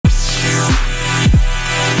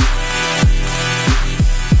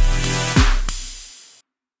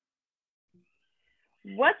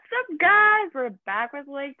We're back with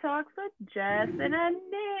Lake Talks with Jess and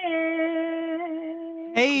Nick.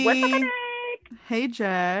 What's up, Hey, Nick? hey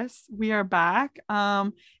Jess, we are back.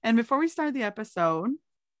 And before we start the episode,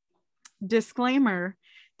 disclaimer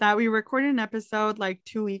that we recorded an episode like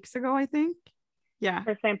 2 weeks ago, I think. Yeah.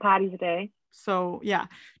 For St. Patty's Day. So yeah,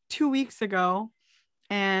 2 weeks ago.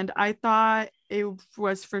 And I thought it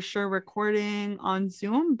was for sure recording on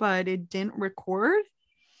Zoom, but it didn't record.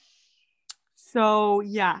 So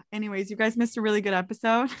yeah, anyways, you guys missed a really good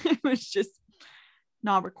episode. It was just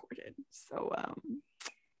not recorded. So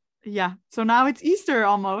yeah, so now it's Easter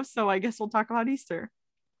almost, so I guess we'll talk about Easter.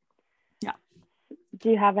 Yeah. Do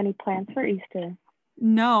you have any plans for Easter?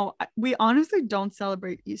 No, we honestly don't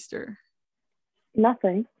celebrate Easter.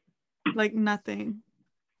 Nothing. Like nothing.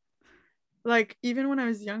 Like even when I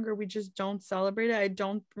was younger, we just don't celebrate it. I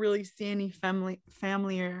don't really see any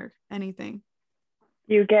family or anything.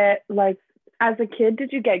 You get like, as a kid,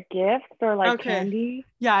 did you get gifts or like Okay. candy?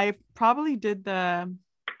 Yeah, I probably did the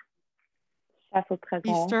Chef au présent.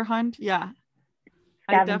 Easter hunt. Yeah.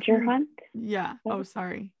 Scavenger hunt? Yeah. Oh,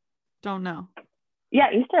 sorry. Don't know.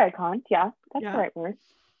 Yeah, Easter egg hunt. Yeah, that's Yeah. the right word.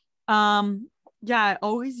 Yeah, I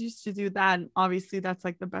always used to do that. And obviously that's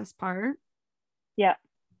like the best part. Yeah.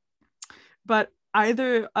 But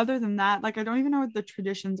other than that, like I don't even know what the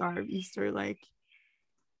traditions are of Easter. Like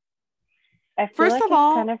I feel first like of it's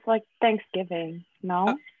all, kind of like Thanksgiving,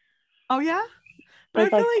 no? oh yeah, but I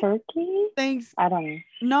With feel like like turkey? thanks. I don't know.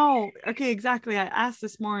 No, okay, exactly. I asked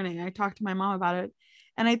this morning. I talked to my mom about it,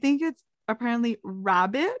 and I think it's apparently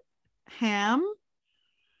rabbit, ham.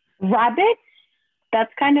 Rabbit?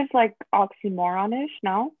 That's kind of like oxymoronish,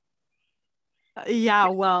 no? Yeah,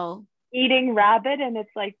 well, Eating rabbit and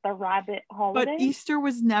it's like the rabbit but holiday. Easter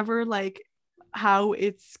was never like how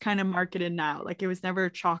it's kind of marketed now. Like it was never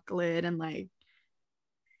chocolate and like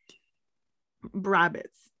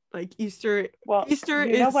rabbits. Like Easter, Well, Easter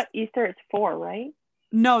you know is what Easter is for, right?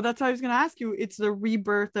 no. That's what I was gonna ask you. It's the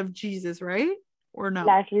rebirth of Jesus, right? Or no?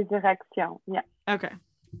 La résurrection. Yeah. Okay,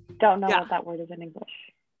 Don't know yeah, what that word is in English.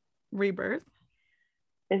 rebirth.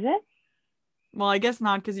 Is it? Well, I guess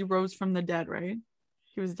not because he rose from the dead, right?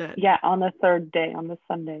 He was dead. Yeah, on the third day, on the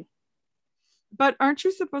Sunday. But aren't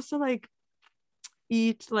you supposed to like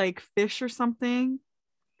eat like fish or something?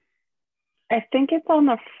 I think it's on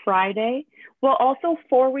the Friday. Well, also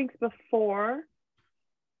 4 weeks before,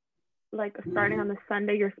 like starting on the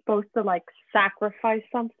Sunday, you're supposed to like sacrifice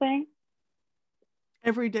something.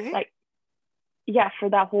 Every day? Like, yeah, for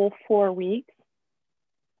that whole 4 weeks.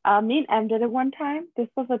 Me and Em did it one time. This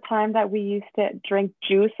was a time that we used to drink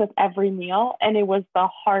juice with every meal, and it was the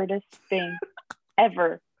hardest thing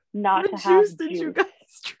ever not What to have juice did you juice.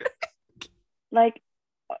 guys drink?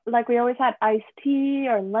 Like we always had iced tea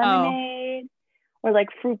or Oh, lemonade or like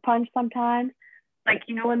fruit punch sometimes. Like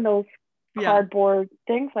you know in those yeah, cardboard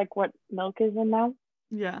things, like what milk is in now.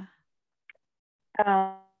 yeah.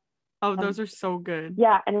 Um, Oh, those are so good.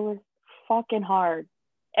 yeah, and it was fucking hard.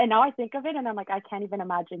 And now I think of it and I'm like, I can't even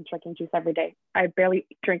imagine drinking juice every day. I barely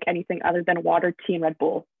drink anything other than water, tea, and Red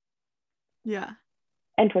Bull Yeah,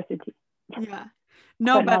 and twisted tea. yeah.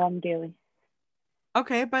 No, But but now I'm daily.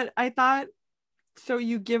 okay, but I thought so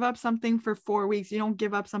you give up something for 4 weeks. You don't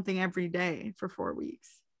give up something every day for 4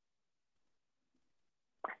 weeks.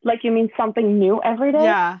 Like you mean something new every day?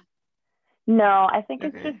 Yeah. No, I think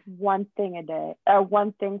it's just Okay. one thing a day,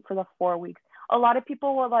 one thing for the 4 weeks. A lot of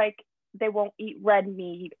people will like, they won't eat red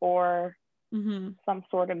meat or Mm-hmm. some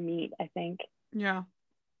sort of meat, I think. Yeah.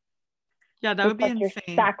 Yeah, that would It's be like you're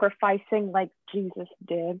insane. sacrificing like Jesus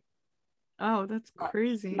did. Oh, that's Not,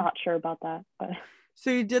 crazy. not sure about that, but So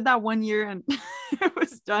you did that one year and it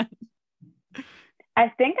was done.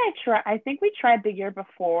 I think we tried the year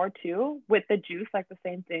before too with the juice, like the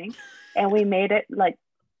same thing, and we made it like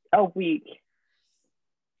a week.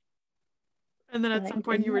 And then at Like, some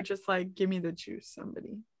point you isn't were it? just like, give me the juice,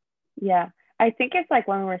 somebody. Yeah, I think it's like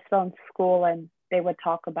when we were still in school and they would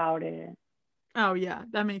talk about it. Oh yeah,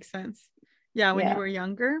 that makes sense. Yeah, when you Yeah, were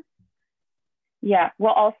younger. yeah.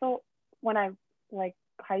 Well, also when I like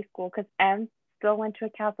high school, because Em still went to a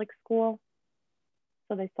Catholic school,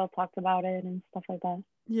 so they still talked about it and stuff like that.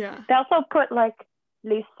 Yeah. They also put like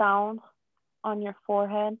les sounds on your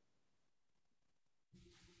forehead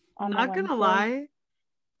on the Not gonna Wednesday. lie,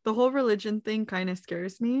 the whole religion thing kind of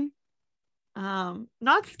scares me.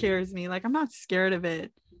 Not scares me, like I'm not scared of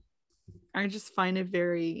it. I just find it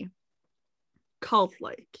very cult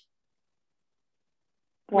like,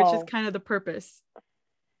 which is Well, kind of the purpose.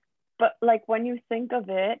 but like when you think of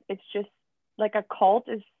it, it's just like a cult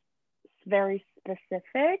is very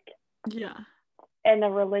specific Yeah. and the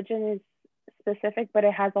religion is specific, but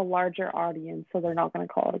it has a larger audience, so they're not going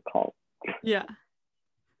to call it a cult. Yeah. I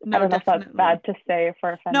No, don't know if that's definitely. bad to say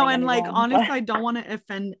for offending No, and like anyone, honestly, but I don't want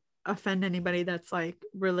to offend anybody that's like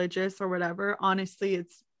religious or whatever. Honestly,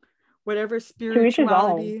 it's whatever to each his own.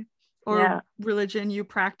 spirituality or Yeah. religion you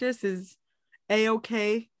practice is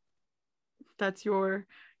a-okay. That's your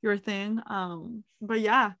thing. But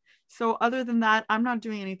yeah. So other than that, I'm not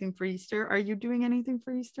doing anything for Easter. Are you doing anything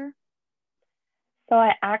for Easter? So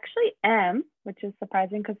I actually am, which is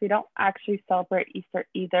surprising because we don't actually celebrate Easter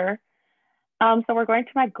either. So we're going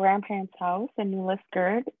to my grandparents' house in New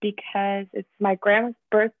Liskeard because it's my grandma's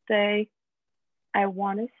birthday. I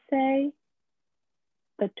want to say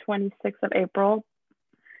the 26th of April,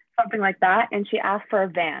 something like that. And she asked for a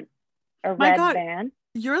van, a My red God, van.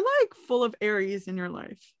 you're like full of Aries in your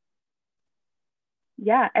life.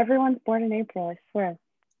 Yeah, everyone's born in April, I swear.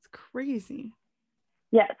 It's crazy.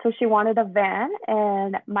 Yeah, so she wanted a van,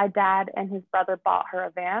 and my dad and his brother bought her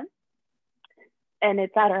a van. And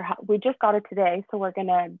it's at her house. We just got it today, so we're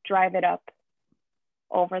gonna drive it up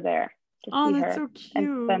over there to Oh, see that's her so and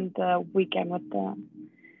cute. spend the weekend with them.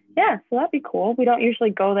 Yeah, so that'd be cool. We don't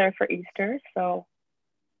usually go there for Easter, so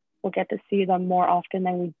we'll get to see them more often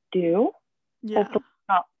than we do. Yeah. Hopefully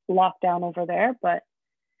not locked down over there, but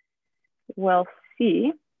we'll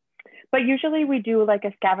see. But usually we do like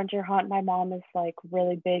a scavenger hunt. My mom is like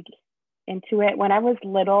really big into it. When I was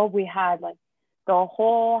little, we had like the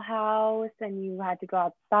whole house and you had to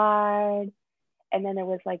go outside. And then there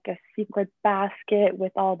was like a secret basket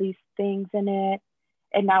with all these things in it.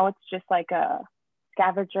 And now it's just like a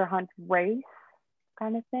scavenger hunt race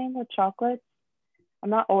kind of thing with chocolates. I'm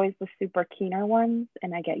not always the super keener ones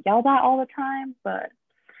and I get yelled at all the time, but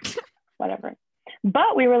whatever.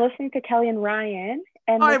 But we were listening to Kelly and Ryan.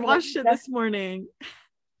 And Oh, I watched it this morning.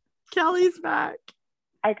 Kelly's back.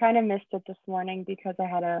 I kind of missed it this morning because I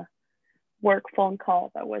had a work phone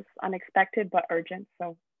call that was unexpected but urgent.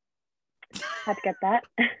 So had to get that.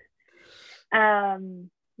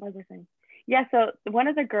 What was I saying? Yeah, so one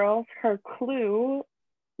of the girls, her clue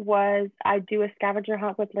was I do a scavenger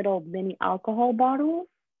hunt with little mini alcohol bottles.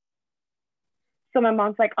 So my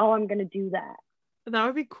mom's like, oh, I'm going to do that. That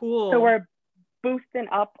would be cool. So we're boosting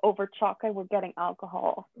up over chocolate. We're getting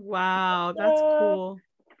alcohol. Wow, that's cool.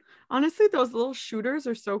 Honestly, those little shooters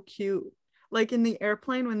are so cute. Like in the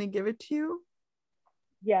airplane when they give it to you.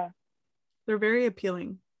 Yeah. They're very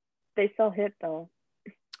appealing. They still hit though.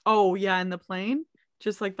 Oh, yeah, in the plane.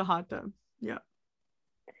 Just like the hot tub. Yeah.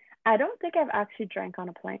 I don't think I've actually drank on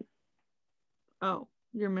a plane. Oh,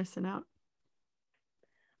 you're missing out.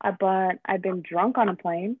 But I've been drunk on a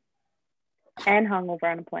plane and hungover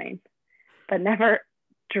on a plane, but never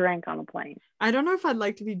drank on a plane. I don't know if I'd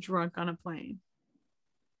like to be drunk on a plane.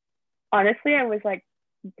 Honestly, I was like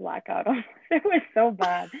blackout. It was so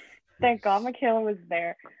bad. Thank God Michaela was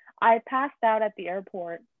there. I passed out at the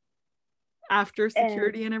airport. After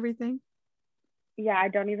security and everything? Yeah, I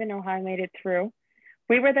don't even know how I made it through.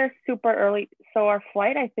 We were there super early. So our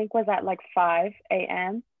flight, I think, was at like 5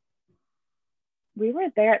 a.m. We were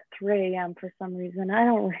there at 3 a.m. for some reason. I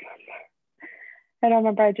don't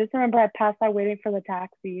remember. I just remember I passed out waiting for the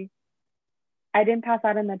taxi. I didn't pass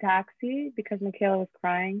out in the taxi because Michaela was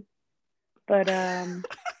crying. But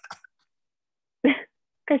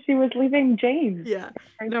because she was leaving James. Yeah.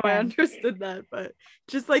 No, I understood that, but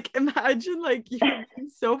just like imagine like you being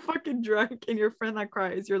so fucking drunk and your friend that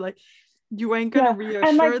cries, you're like, you ain't gonna reassure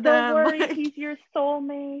and like, them. Don't worry, like, he's your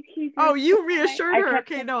soulmate. You reassured her.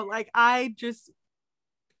 Okay, no, like I'm just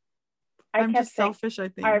selfish, I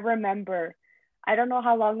think. I remember. I don't know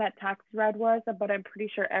how long that taxi ride was, but I'm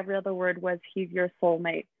pretty sure every other word was he's your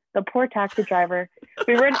soulmate. The poor taxi driver.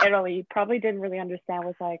 We were in Italy, probably didn't really understand,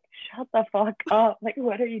 was like, shut the fuck up. Like,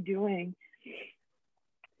 what are you doing?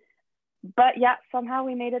 But yeah, somehow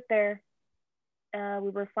we made it there. We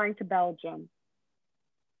were flying to Belgium.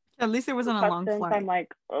 At least it wasn't a long flight. I'm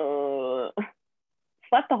like,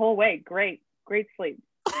 slept the whole way. Great sleep.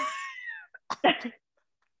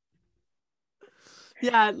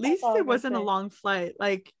 Yeah, at least it wasn't a long flight.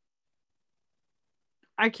 Like,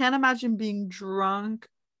 I can't imagine being drunk.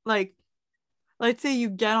 Like, let's say you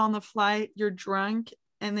get on the flight, you're drunk,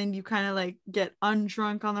 and then you kind of like get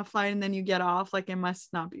undrunk on the flight, and then you get off. Like, it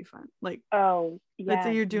must not be fun. Like, let's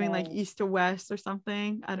say you're doing like east to west or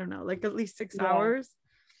something. I don't know, like at least 6 hours.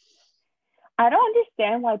 I don't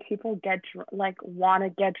understand why people want to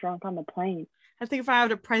get drunk on the plane. I think if I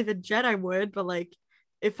had a private jet, I would, but like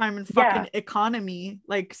if I'm in fucking economy,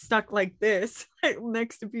 like stuck like this, like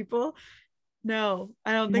next to people, no,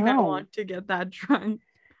 I don't think I want to get that drunk.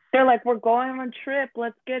 They're like, we're going on a trip,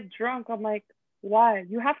 let's get drunk. I'm like, why?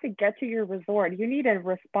 You have to get to your resort. You need a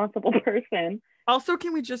responsible person. Also,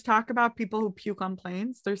 can we just talk about people who puke on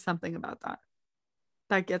planes? There's something about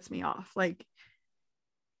that gets me off. Like,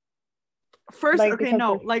 first, Like okay, because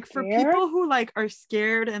no, they're like for scared. people who like are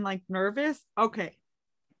scared and like nervous, okay.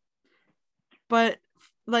 But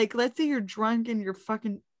like, let's say you're drunk and you're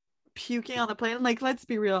fucking puking on the plane. Like, let's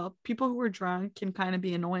be real. People who are drunk can kind of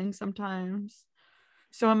be annoying sometimes.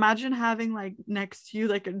 So imagine having like next to you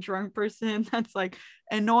like a drunk person that's like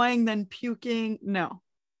annoying, then puking. No,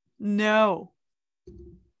 no.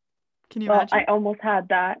 Can you Well, I imagine? almost had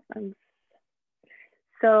that.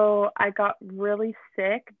 So I got really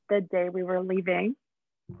sick the day we were leaving.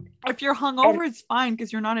 If you're And hungover, it's fine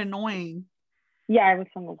because you're not annoying. yeah, I was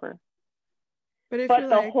hungover. But if But you're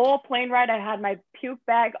the like, whole plane ride, I had my puke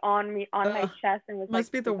bag on me, on my ugh, chest, and was like,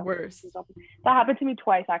 must be the please don't puke, worst. please don't puke. That happened to me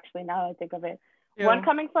twice, actually, now that I think of it. One Ew.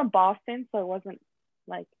 coming from Boston, so it wasn't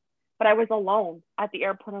like, but I was alone at the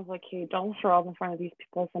airport. I was like, hey, don't throw up in front of these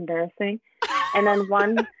people. It's embarrassing. And then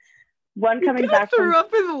one You coming could have back threw from,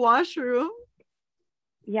 up in the washroom.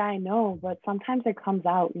 yeah, I know, but sometimes it comes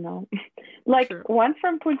out, you know. Like True. once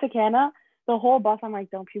from Punta Cana, the whole bus, I'm like,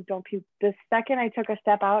 don't puke, don't puke. The second I took a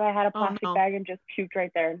step out, I had a Oh plastic no. bag and just puked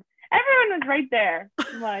right there. Everyone was right there.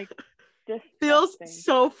 I'm like, Feels disgusting.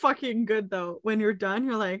 so fucking good though. When you're done,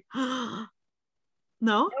 you're like, no?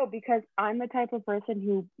 No, because I'm the type of person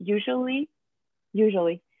who usually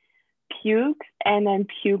pukes and then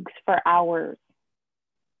pukes for hours.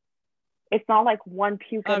 It's not like one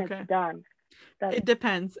puke and Okay. it's done. That's It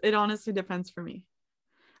depends. It honestly depends for me.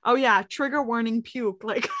 Oh yeah, trigger warning puke.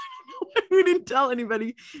 Like we didn't tell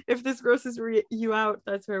anybody. If this grosses you out,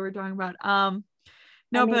 that's what we're talking about. I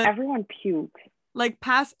No, mean, but everyone pukes. like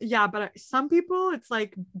past, yeah, but some people it's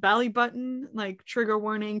like belly button, like trigger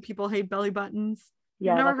warning. People hate belly buttons. You've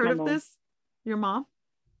Yeah, never that's heard my of mom. this? Your mom?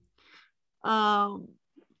 Um,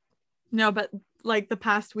 no, but like the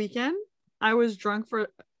past weekend, I was drunk for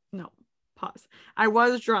no, pause. I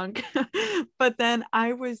was drunk, but then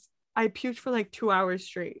I puked for like 2 hours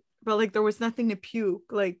straight. But like there was nothing to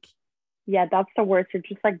puke. Like Yeah, that's the worst. You're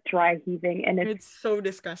just like dry heaving and it's it's so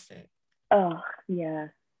disgusting. oh yeah.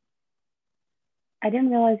 I didn't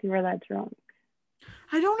realize you were that drunk.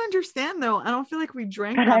 I don't understand though. I don't feel like we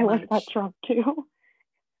drank But that I was that much. drunk too.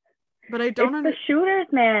 But I don't It's the shooters,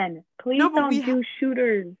 man. no, Please but don't do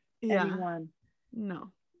shooters, yeah. anyone.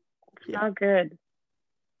 No. It's Yeah. not good.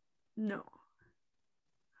 No.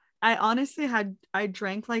 I honestly I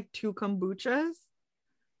drank like two kombuchas,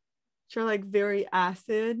 which are like very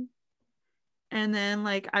acid. And then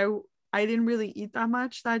like I didn't really eat that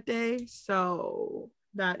much that day, so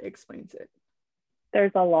that explains it.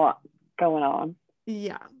 There's a lot going on.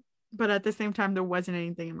 Yeah. But at the same time there wasn't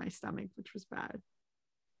anything in my stomach, which was bad.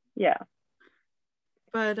 Yeah.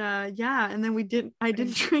 But yeah, and then I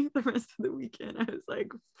didn't drink the rest of the weekend. I was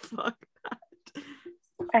like, fuck that.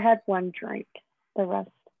 I had one drink, the rest.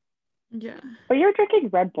 Yeah. But you're drinking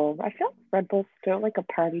Red Bull. I feel Red Bull's still like a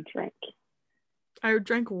party drink. I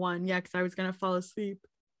drank one, yeah, because I was gonna fall asleep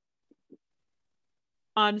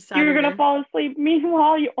on You're gonna Saturday. fall asleep.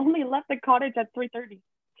 Meanwhile, you only left the cottage at 3:30.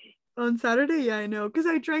 On Saturday, yeah, I know, because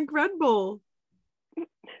I drank Red Bull.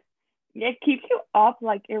 It keeps you up,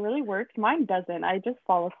 like it really works. Mine doesn't. I just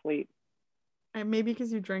fall asleep. And maybe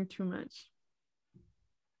because you drank too much.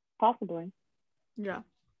 Possibly. Yeah.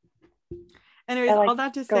 I Anyways, like all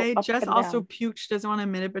that to go say, up Jess and also down. puked. She doesn't want to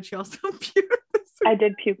admit it, but she also puked this I week.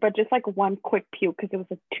 did puke, but just like one quick puke because it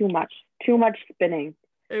was too much. Too much spinning.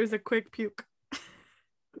 It was a quick puke.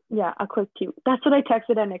 Yeah, a quick puke. That's what I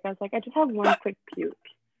texted Nick. I was like, I just have one quick puke.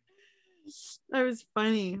 That was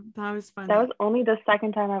funny. That was That funny. was only the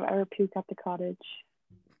second time I've ever puked at the cottage.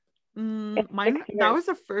 In Mine, 6 that years. was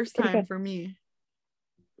the first Pretty time good. for me.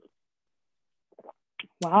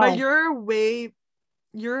 But Wow.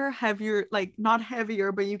 you're heavier, like not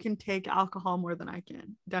heavier, but you can take alcohol more than I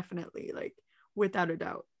can. Definitely, like without a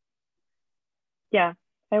doubt. Yeah,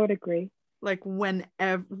 I would agree. Like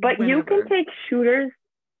But you can whenever. take shooters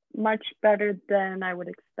much better than I would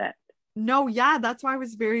expect. No, yeah, that's why I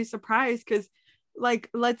was very surprised because, like,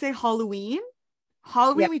 let's say Halloween. Yeah,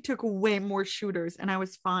 Halloween, we took way more shooters and I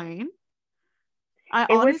was fine. I it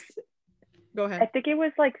was, honestly, go I ahead. think it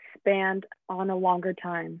was like spanned on a longer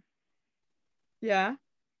time. Yeah.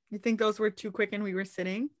 You think those were too quick and we were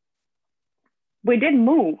sitting? We did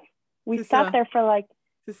move. We C'est sat ça. there for like,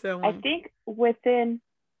 C'est ça, I ouais. think within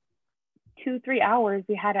 2-3 hours,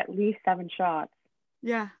 we had at least 7 shots.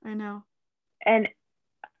 Yeah, I know. And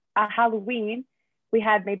at Halloween, we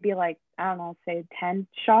had maybe like, I don't know, say 10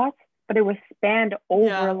 shots, but it was spanned over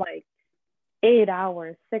Yeah. like 8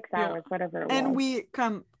 hours, 6 Yeah. hours, whatever it And was. we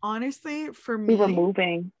come, honestly, for We were me,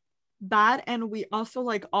 moving. that, and we also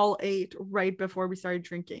like all ate right before we started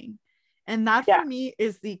drinking. And that Yeah. for me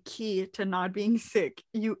is the key to not being sick.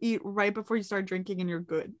 You eat right before you start drinking and you're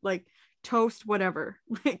good. Like toast, whatever.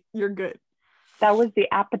 Like you're good. That was the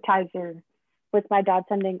appetizer with my dad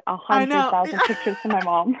sending I know. 100,000 pictures to my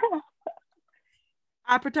mom.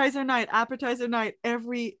 Appetizer night.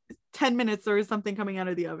 Every 10 minutes there is something coming out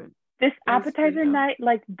of the oven. This It was appetizer freaking out. night,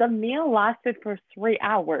 like the meal lasted for 3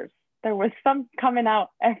 hours. There was some coming out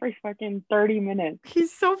every fucking 30 minutes.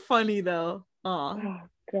 He's so funny though. Aw. Oh,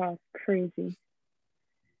 God, crazy.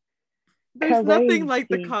 There's nothing like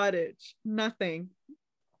the Crazy. cottage. Nothing.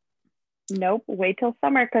 Nope, wait till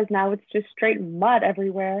summer because now it's just straight mud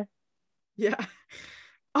everywhere. Yeah.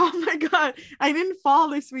 Oh my God. I didn't fall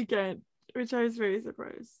this weekend, which I was very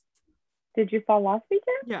surprised. Did you fall last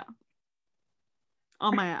weekend? Yeah.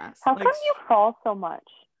 On my ass. How Like, come you fall so much?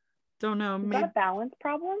 don't know. You Maybe, got a balance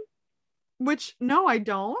problem? which, no, I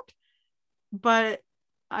don't. But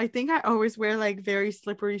I think I always wear like very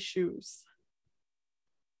slippery shoes,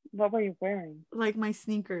 What were you wearing? like my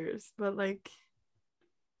sneakers, but like,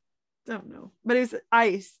 don't know. But it was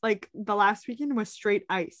ice. Like the last weekend was straight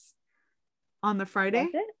ice on the Friday.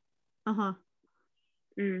 Was it? Uh-huh.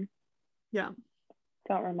 Yeah.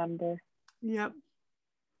 Don't remember. Yep.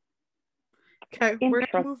 Okay, we're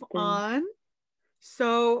gonna move Interesting. on.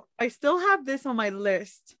 So I still have this on my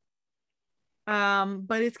list.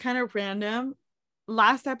 But it's kind of random.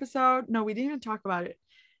 Last episode, no, we didn't even talk about it.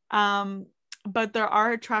 But there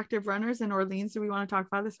are attractive runners in Orleans. Do we want to talk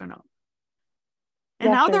about this or no? And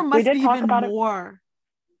Yes, now sir. there We must did be talk even about it. more.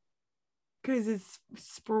 Because it's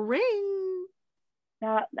spring.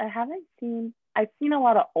 Now, I've seen a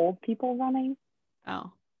lot of old people running,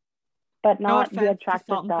 Oh. but No not the offense to attractive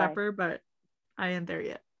Salt and guy. Pepper, but I ain't there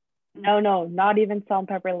yet. No, not even Salt and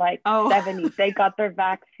Pepper, like Oh. 70s. They got their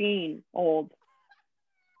vaccine old.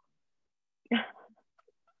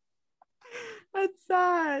 That's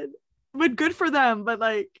sad. But good for them. But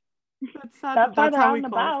like, that's sad. That's why That's they're how out we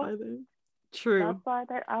and qualify about. them. True. That's why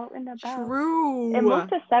they're out and about. True. It moved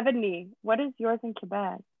to 70. What is yours in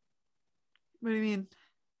Quebec? What do you mean?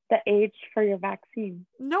 The age for your vaccine.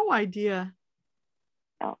 No idea.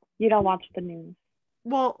 Oh, you don't watch the news.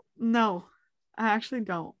 Well, no, I actually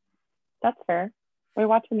don't. That's fair. We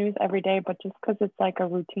watch the news every day, but just because it's like a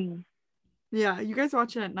routine. Yeah, you guys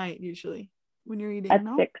watch it at night usually when you're eating. At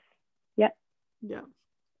No? 6. Yep.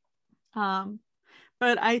 Yeah.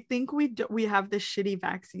 But I think we have the shitty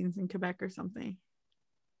vaccines in Quebec or something.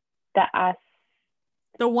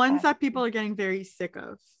 The ones that people are getting very sick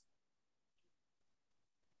of.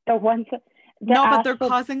 The ones that, no, but they're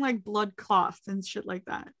causing like blood clots and shit like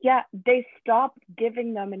that. Yeah, they stopped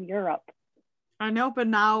giving them in Europe. I know, but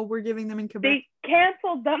now we're giving them in Quebec. They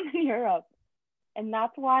canceled them in Europe. And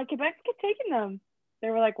that's why Quebec's taking them. They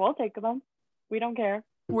were like, we'll take them. We don't care.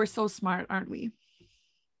 We're so smart, aren't we?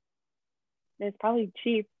 It's probably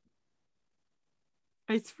cheap.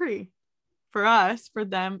 It's free. For us, for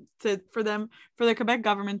the Quebec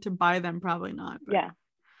government to buy them, probably not. But. Yeah.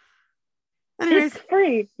 Anyways. It's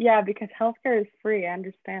free. Yeah, because healthcare is free. I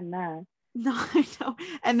understand that. No, I know.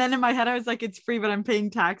 And then in my head, I was like, it's free, but I'm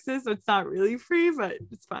paying taxes. So it's not really free, but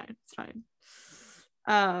it's fine. It's fine.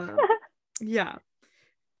 Yeah.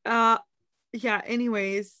 Yeah.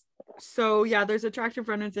 Anyways. So yeah, there's attractive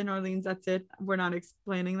runners in Orleans. That's it. We're not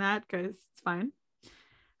explaining that because it's fine.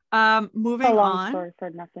 Moving on. Story for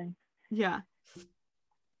nothing. Yeah.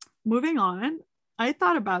 Moving on. I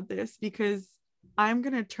thought about this because I'm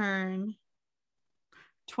going to turn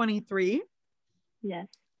 23. Yes.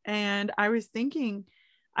 And I was thinking,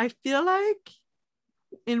 I feel like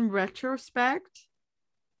in retrospect,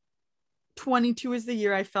 22 is the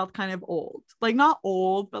year I felt kind of old. Like not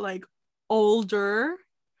old, but like older.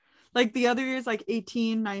 Like the other years, like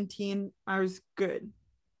 18, 19, I was good.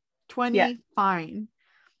 20, fine.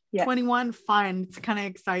 21, fine. It's kind of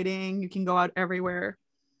exciting. You can go out everywhere.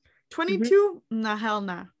 22, nah, hell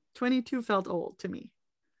nah. 22 felt old to me.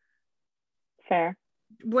 Fair.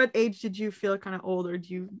 What age did you feel kind of old, or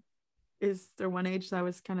is there one age that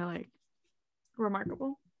was kind of like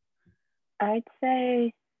remarkable? I'd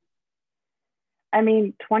say,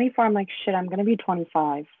 24, I'm like, shit, I'm going to be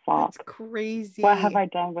 25. Fuck. That's crazy. What have I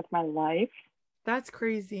done with my life? That's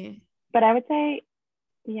crazy. But I would say,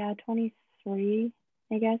 23,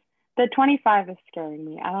 I guess. The 25 is scaring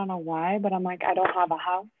me. I don't know why, but I'm like, I don't have a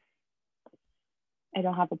house. I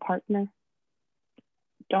don't have a partner.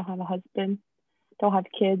 Don't have a husband. Don't have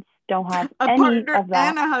kids. Don't have a any partner of that.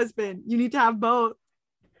 And a husband. You need to have both.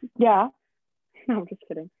 Yeah. No, I'm just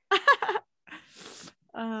kidding.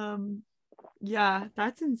 Yeah,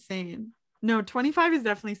 that's insane. No, 25 is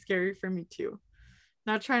definitely scary for me too.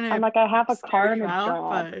 Not trying to I'm like, I have a car scare and you a out,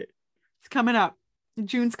 job. but it's coming up.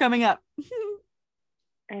 June's coming up.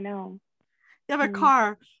 I know. You have a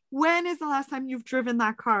car. When is the last time you've driven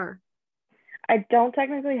that car? I don't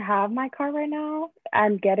technically have my car right now.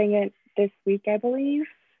 I'm getting it this week, I believe.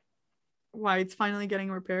 Why, it's finally getting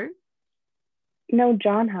repaired? No,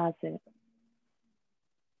 John has it.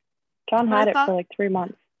 John But had I it for thought, like 3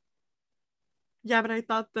 months. yeah, but I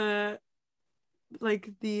thought the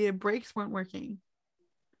brakes weren't working.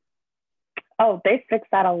 Oh, they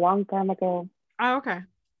fixed that a long time ago. Oh, okay.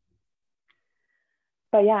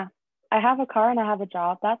 But yeah, I have a car and I have a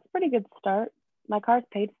job. That's a pretty good start. My car's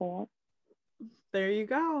paid for. There you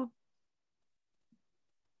go.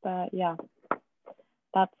 But yeah,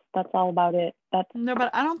 that's all about it. That's No,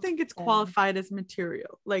 but I don't think it's qualified as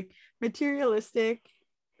material. Like materialistic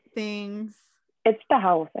things. it's the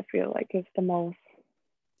house, I feel like, is the most.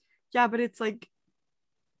 Yeah, but it's like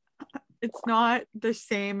it's not the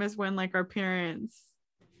same as when like our parents,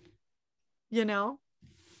 you know?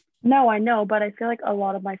 No, I know, but I feel like a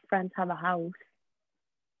lot of my friends have a house.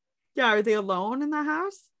 Yeah, are they alone in the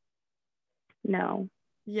house? No.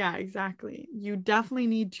 Yeah, exactly. You definitely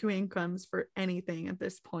need two incomes for anything at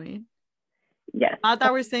this point. Yes. Not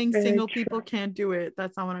that we're saying very single true. people can't do it.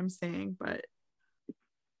 That's not what I'm saying, but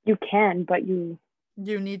You can, but you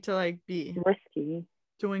you need to like be risky.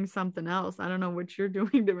 doing something else. I don't know what you're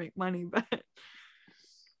doing to make money, but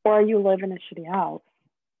Or you live in a shitty house.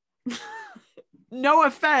 no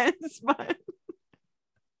offense, but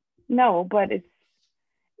No, but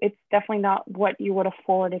it's definitely not what you would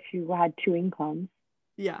afford if you had two incomes.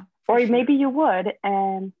 yeah. Or Sure. maybe you would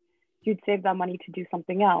and you'd save that money to do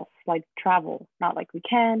something else, like travel. Not like we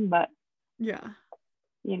can, but Yeah.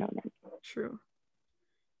 you know what I mean. True.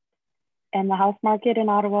 And the house market in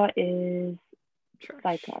Ottawa is Trash.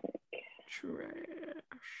 psychotic. Trash.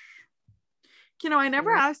 You know, I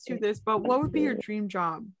never asked you this, but what would be your dream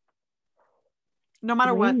job? No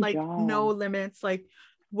matter what, like no limits, like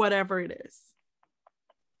whatever it is.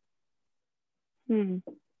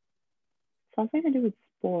 Something to do with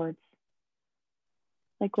sports.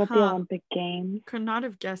 Like with the Olympic Games. Could not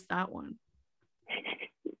have guessed that one.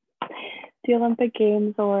 The Olympic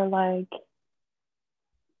Games, or like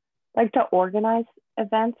to organize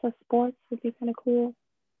events of sports would be kind of cool.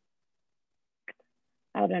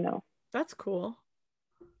 I don't know. That's cool.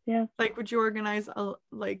 Yeah. Like, would you organize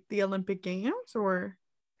like the Olympic Games or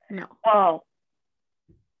no? Oh,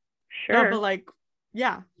 sure. No, but like,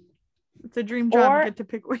 yeah, it's a dream job. You get to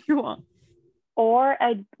pick what you want. Or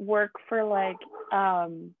I'd work for like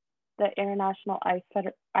the International Ice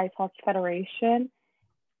Hockey Federation,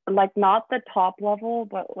 like not the top level,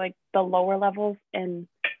 but like the lower levels, and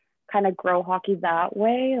kind of grow hockey that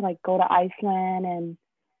way. Like go to Iceland, and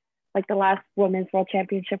like the last Women's World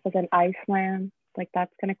Championship was in Iceland. Like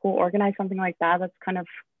that's kind of cool. Organize something like that. That's kind of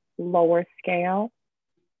lower scale,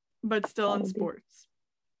 but still in sports.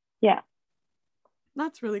 Yeah,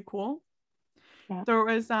 that's really cool. Yeah. There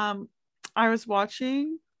was I was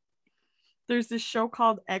watching. There's this show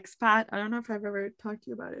called Expat. I don't know if I've ever talked to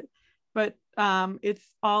you about it, but it's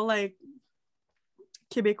all like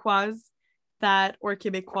Québécois or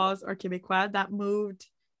Québécois that moved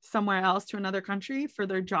somewhere else to another country for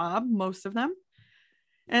their job, most of them.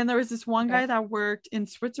 And there was this one guy that worked in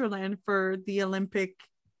Switzerland for the Olympics.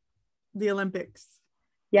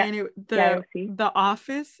 Yeah. And the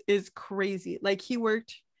office is crazy. Like he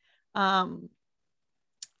worked,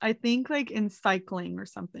 I think like in cycling or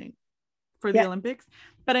something for the Olympics.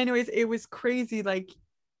 But anyways, it was crazy. Like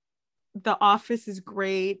the office is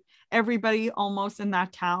great. Everybody almost in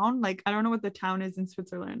that town. Like I don't know what the town is in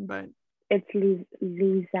Switzerland, but it's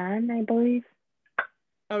Lausanne, I believe.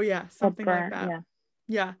 Oh yeah, something like that.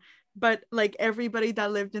 Yeah. But like everybody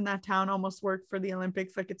that lived in that town almost worked for the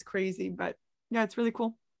Olympics. Like it's crazy, but yeah, it's really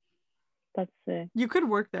cool. That's it. You could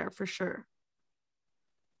work there for sure.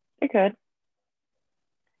 I could.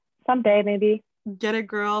 Someday, maybe. Get a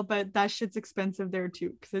girl, but that shit's expensive there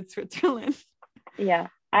too, because it's Switzerland. Yeah.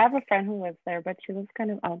 I have a friend who lives there, but she lives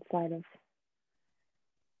kind of outside of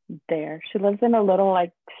there. She lives in a little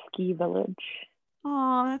like ski village.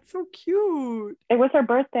 Oh, that's so cute. It was her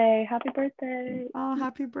birthday. Happy birthday. Oh,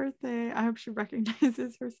 happy birthday. I hope she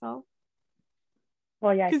recognizes herself.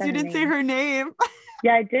 Well, yeah. Because you didn't say her name.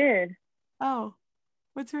 Yeah, I did. Oh,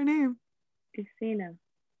 what's her name? Christina.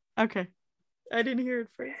 Okay. I didn't hear it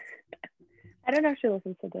first. I don't know if she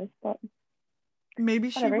listens to this, but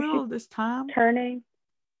maybe she will this time. She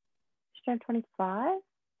turned 25?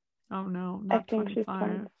 Oh no, not 25. She's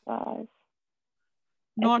 25.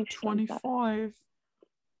 Not 25.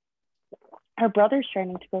 Her brother's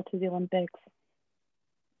training to go to the Olympics.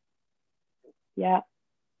 Yeah.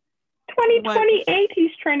 2028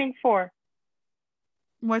 he's training for.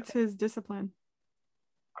 What's his discipline?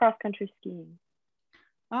 Cross-country skiing.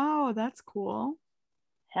 Oh, that's cool.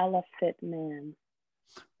 Hella fit man.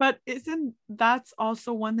 But isn't that's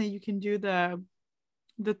also one that you can do the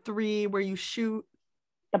 3 where you shoot?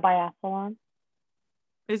 The biathlon.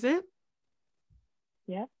 Is it?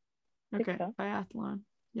 Yeah. Okay, so. biathlon.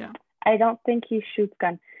 Yeah. I don't think he shoots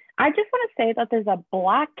gun. I just want to say that there's a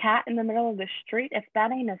black cat in the middle of the street. If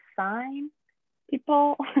that ain't a sign,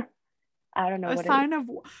 people, I don't know A what sign it is.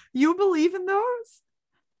 of you believe in those?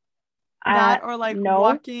 Uh, That or like no,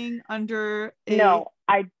 walking under a no,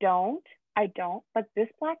 I don't. But this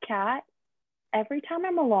black cat, every time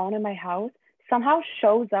I'm alone in my house, somehow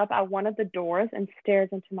shows up at one of the doors and stares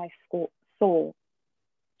into my soul.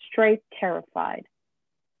 Straight terrified.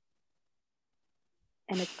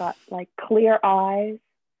 And it's got like clear eyes.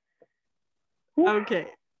 Okay.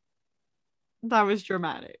 That was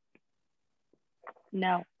dramatic.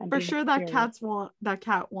 No, for sure that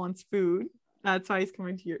cat wants food. That's why he's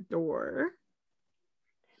coming to your door.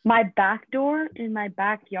 My back door in my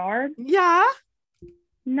backyard? Yeah.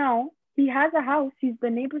 No, he has a house. He's the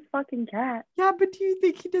neighbor's fucking cat. Yeah, but do you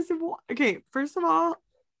think he doesn't want? Okay, first of all,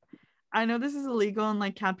 I know this is illegal and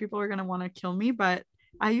like cat people are gonna want to kill me, but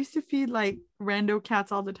I used to feed like rando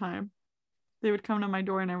cats all the time. They would come to my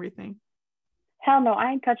door and everything. Hell no,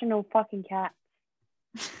 I ain't touching no fucking cat.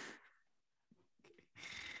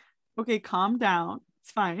 Okay, calm down.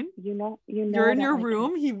 It's fine. You know. You're in your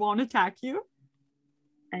room. He won't attack you.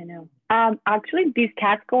 I know. Actually, these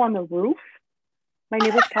cats go on the roof. My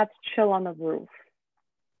neighbor's cats chill on the roof.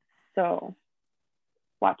 So,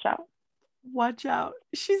 watch out. Watch out.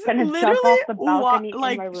 She's gonna literally jump off the balcony in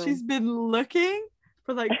my room. She's been looking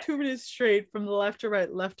for like 2 minutes straight from the left to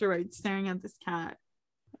right, staring at this cat.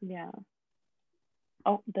 Yeah.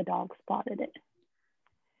 Oh, the dog spotted it.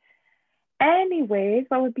 Anyways,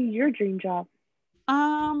 what would be your dream job?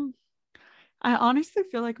 I honestly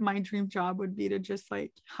feel like my dream job would be to just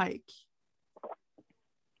like hike.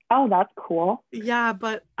 Oh, that's cool. Yeah,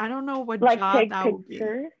 but I don't know what like job take that pictures. would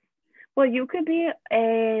be. Well, you could be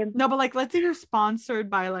a No, but like let's say you're sponsored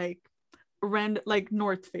by like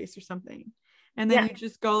North Face or something. And then you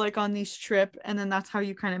just go like on these trip and then that's how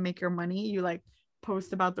you kind of make your money. You like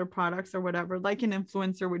post about their products or whatever, like an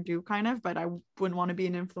influencer would do kind of, but I wouldn't want to be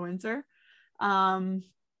an influencer.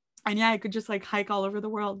 And yeah, I could just like hike all over the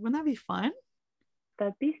world. Wouldn't that be fun?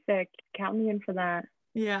 That'd be sick. Count me in for that.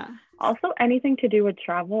 Yeah. Also, anything to do with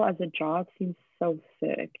travel as a job seems so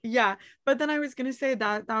sick. Yeah, but then I was gonna say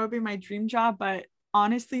that would be my dream job, but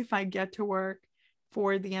honestly, if I get to work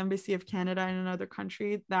for the Embassy of Canada in another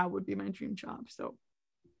country, that would be my dream job. So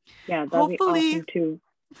yeah, that'd be awesome too.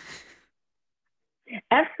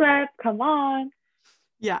 FSWAP, come on.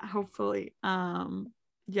 Yeah, hopefully.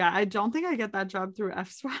 Yeah, I don't think I get that job through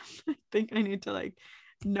FSWAP. I think I need to like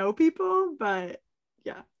know people, but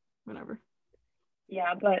yeah, whatever.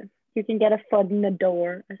 Yeah, but you can get a foot in the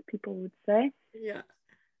door, as people would say. Yeah.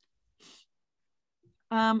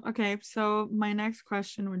 Okay, so my next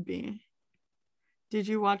question would be, did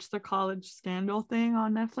you watch the college scandal thing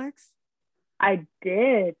on Netflix? I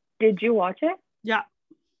did. Did you watch it? Yeah.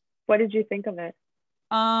 What did you think of it?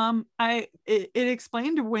 It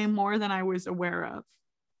explained way more than I was aware of.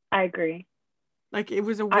 I agree. Like it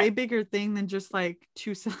was a way bigger thing than just like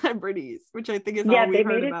 2 celebrities, which I think is all we heard about. Yeah, they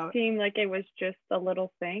made it seem like it was just a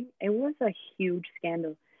little thing. It was a huge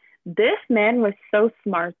scandal. This man was so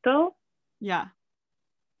smart though. Yeah.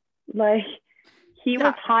 Like he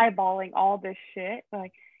was highballing all this shit.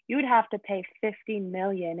 Like you would have to pay $15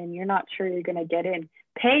 million and you're not sure you're gonna get in.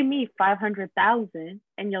 Pay me $500,000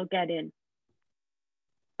 and you'll get in.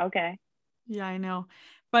 Okay. Yeah, I know.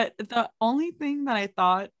 But the only thing that I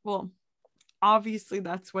thought, well, obviously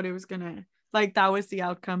that's what it was gonna like, that was the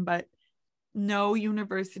outcome, but no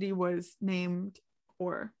university was named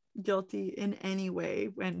or guilty in any way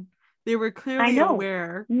when they were clearly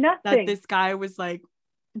aware that this guy was like,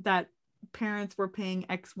 that parents were paying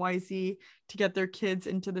XYZ to get their kids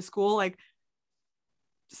into the school. Like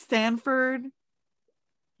Stanford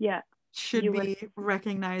should be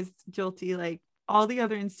recognized guilty, like all the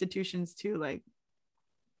other institutions too. Like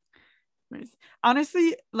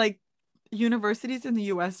honestly, like universities in the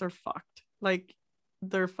US are fucked. Like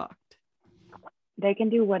they're fucked. They can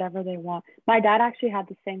do whatever they want. My dad actually had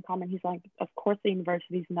the same comment. He's like, of course the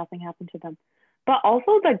universities, nothing happened to them. But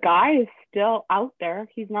also the guy is still out there.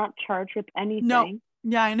 He's not charged with anything. No.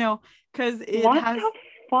 Yeah, I know. Because the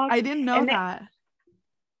fuck? I didn't know that.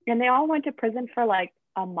 And they all went to prison for like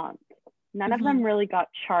a month. None of them really got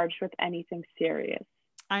charged with anything serious.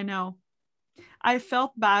 I know. I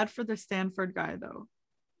felt bad for the Stanford guy though.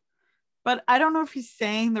 But I don't know if he's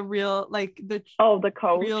saying the real, like the The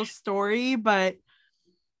real coach. story, but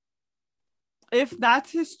if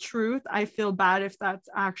that's his truth, I feel bad if that's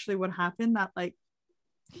actually what happened, that like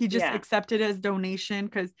he just Yeah. accepted as donation,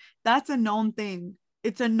 because that's a known thing.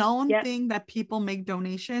 It's a known Yeah. thing that people make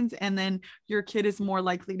donations and then your kid is more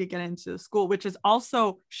likely to get into the school, which is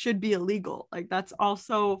also should be illegal. Like that's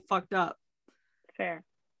also fucked up. Fair.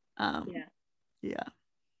 Um, Yeah. yeah.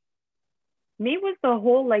 Me was the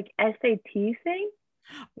whole like SAT thing.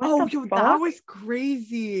 What Oh, the yo, that fuck? was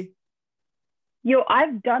crazy. Yo,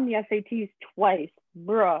 I've done the SATs twice,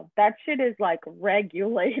 bruh. That shit is like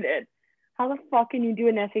regulated. How the fuck can you do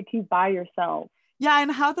an SAT by yourself? Yeah,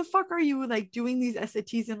 and how the fuck are you like doing these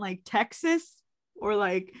SATs in like Texas or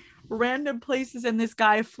like random places and this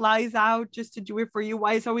guy flies out just to do it for you?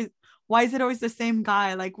 Why is it always the same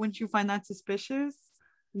guy? Like, wouldn't you find that suspicious?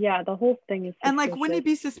 Yeah, the whole thing is And like, wouldn't suspicious.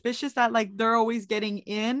 it be suspicious that like they're always getting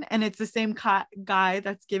in and it's the same guy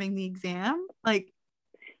that's giving the exam? Like,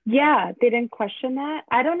 Yeah, they didn't question that.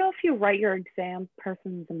 I don't know if you write your exam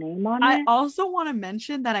person's name on I it. also want to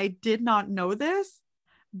mention that I did not know this,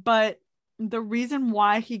 but the reason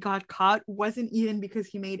why he got caught wasn't even because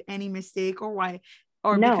he made any mistake or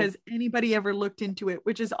No, because anybody ever looked into it,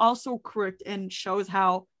 which is also correct and shows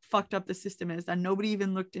how fucked up the system is, that nobody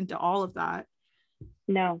even looked into all of that.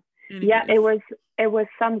 no. Yeah, Anyways, it was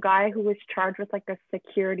some guy who was charged with like a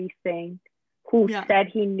security thing who yeah, said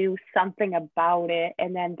he knew something about it,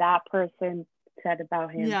 and then that person said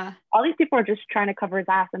about him. yeah, All these people are just trying to cover his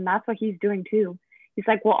ass, and that's what he's doing too. He's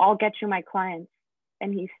like, well, I'll get you my clients.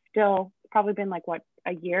 And he's still probably been like what,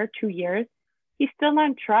 a year, 2 years. He's still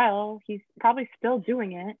on trial. He's probably still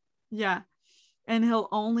doing it. yeah. And he'll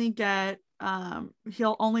only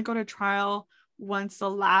go to trial once the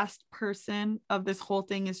last person of this whole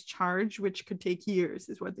thing is charged, which could take years,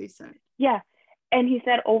 is what they said. Yeah. And he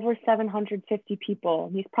said over 750 people.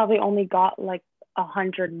 He's probably only got like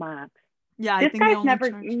 100 max. Yeah, I This think they guy's only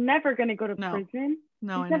charge. never gonna go to No, prison.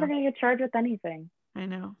 no, He's I never know. gonna get charged with anything. I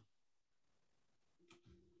know.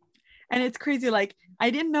 And it's crazy. Like, I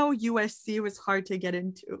didn't know USC was hard to get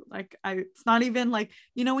into. Like, it's not even like,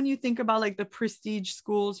 when you think about like the prestige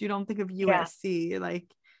schools, you don't think of Yeah. USC. Like,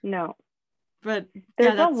 No. but yeah,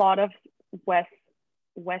 There's a lot of West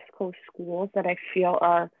West Coast schools that I feel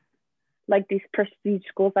are like these prestige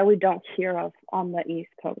schools that we don't hear of on the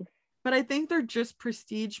East Coast. but I think they're just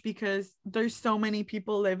prestige because there's so many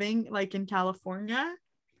people living like in California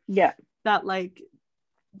Yeah. that like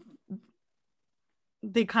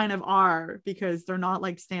they kind of are, because they're not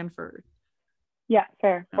like Stanford. Yeah,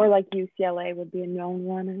 fair. No. Or like UCLA would be a known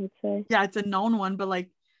one, I would say. Yeah, it's a known one, but like,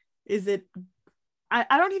 is it?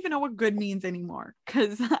 I don't even know what good means anymore,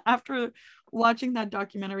 because after watching that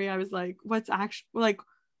documentary, I was like, what's actually like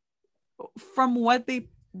from what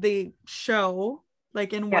they show,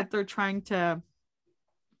 like in Yeah. what they're trying to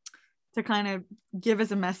kind of give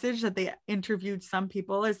as a message that they interviewed some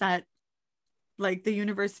people, is that like the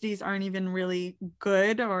universities aren't even really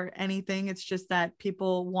good or anything. It's just that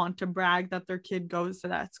people want to brag that their kid goes to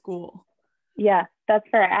that school. Yeah, that's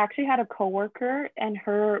fair. I actually had a coworker and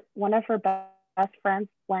one of her best friends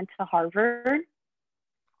went to Harvard,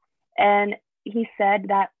 and he said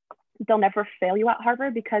that they'll never fail you at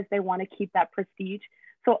Harvard because they want to keep that prestige.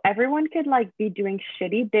 So everyone could like be doing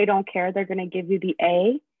shitty. They don't care. They're going to give you the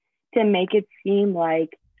A to make it seem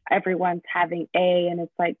like everyone's having A, and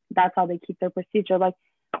it's like that's how they keep their prestige. They're like,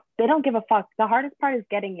 they don't give a fuck. The hardest part is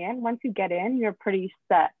getting in. Once you get in, you're pretty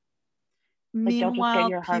set. Like they'll just get Meanwhile,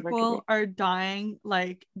 your Harvard degree. people are dying.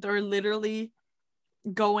 Like they're literally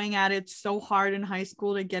going at it so hard in high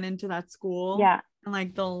school to get into that school. Yeah. And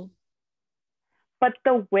like But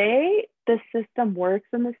the way the system works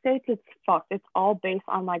in the States, it's fucked. It's all based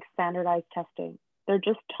on like standardized testing. They're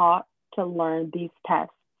just taught to learn these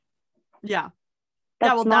tests. yeah. That's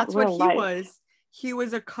yeah, well, not that's what real he life. was. He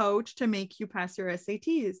was a coach to make you pass your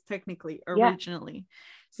SATs, technically, Yeah. originally.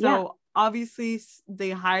 So Yeah. obviously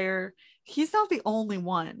he's not the only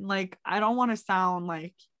one. Like, I don't want to sound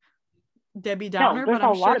like Debbie Downer, there's but a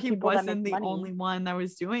I'm lot sure of he people that make wasn't the money. only one that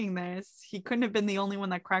was doing this. He couldn't have been the only one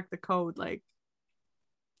that cracked the code. Like,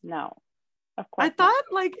 No, of course I thought,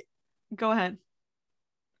 like, go ahead.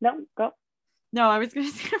 No, go. No, I was gonna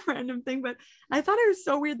say a random thing, but I thought it was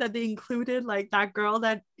so weird that they included like that girl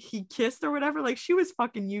that he kissed or whatever. Like, she was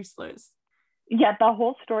fucking useless. Yeah, the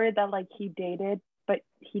whole story that like he dated, but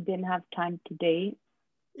he didn't have time to date.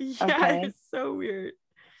 Yeah, Okay. it's so weird.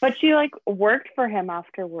 But she like worked for him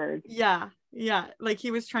afterwards. Yeah, like he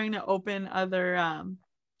was trying to open other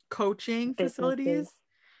coaching facilities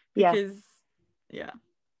Yeah. because yeah.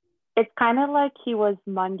 It's kind of like he was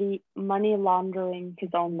money laundering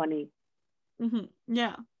his own money.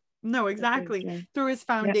 Yeah. No, exactly. Crazy. Through his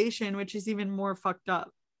foundation, which is even more fucked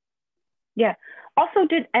up. Yeah. Also,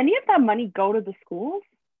 did any of that money go to the schools?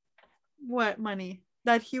 What money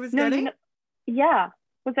that he was No, getting? yeah.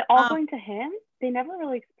 Was it all Um, going to him? They never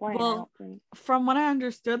really explained, I well, don't think. from what I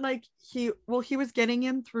understood, like he was getting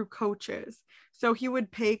in through coaches. So he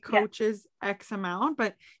would pay Yeah. coaches X amount,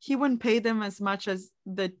 but he wouldn't pay them as much as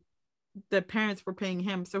the parents were paying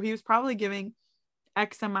him. So he was probably giving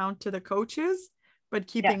X amount to the coaches, but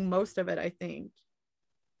Yeah. keeping most of it, I think.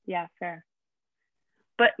 Yeah, fair.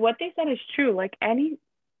 But what they said is true. Like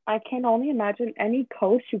I can only imagine any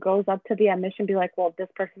coach who goes up to the admission be like, well, this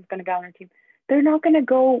person's going to go on our team. They're not going to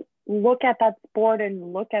go look at that sport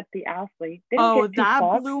and look at the athlete. They don't Oh, get two that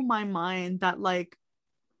fucks. blew my mind. That like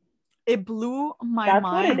it blew my That's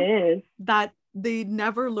what it mind is. that they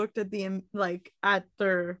never looked at the like at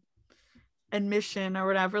their admission or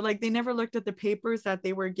whatever. Like they never looked at the papers that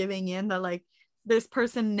they were giving in, that like this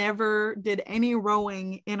person never did any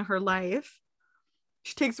rowing in her life.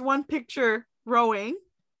 She takes one picture rowing,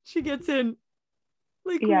 she gets in.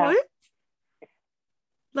 Like Yeah. what?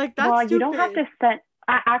 Like that's Well, you don't have stupid. to send.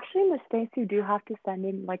 Actually, in the States, you do have to send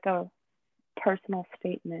in like a personal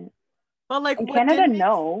statement. But like In Canada,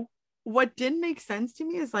 no. what didn't make sense to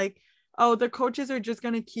me is like, oh, the coaches are just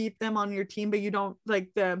gonna keep them on your team, but you don't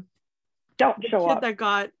like Don't the show kid up. that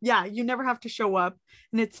got, yeah, you never have to show up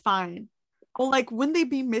and it's fine. Well, like wouldn't they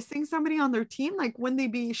be missing somebody on their team? Like wouldn't they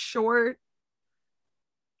be short?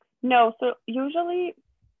 No, so usually,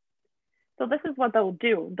 so this is what they'll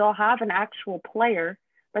do. They'll have an actual player,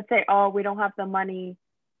 but say, oh, we don't have the money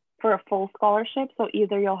for a full scholarship. So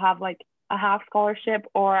either you'll have like a half scholarship,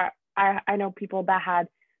 or I know people that had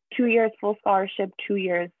 2 years full scholarship, 2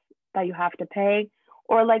 years that you have to pay,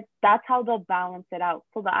 or like that's how they'll balance it out.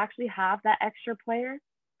 So they'll actually have that extra player.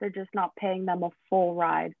 They're just not paying them a full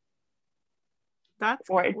ride. That's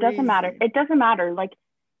Or it doesn't matter. crazy. It doesn't matter. Like,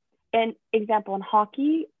 an example in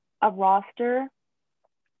hockey, a roster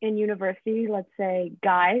in university, let's say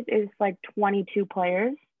guys, is like 22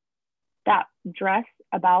 players that dress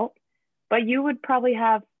about, but you would probably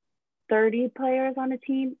have 30 players on a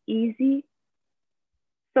team, easy.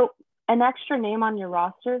 So an extra name on your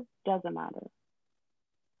roster doesn't matter.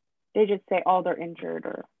 They just say, oh, they're injured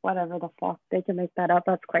or whatever the fuck. They can make that up.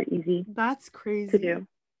 That's quite easy That's to crazy. do.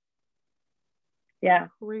 Yeah.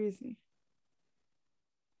 Crazy.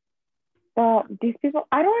 Well, these people,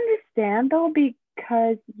 I don't understand though,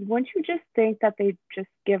 because wouldn't you just think that they just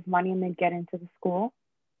give money and they get into the school?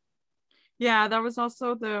 Yeah, that was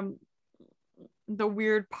also the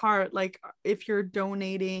weird part. Like if you're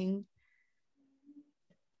donating,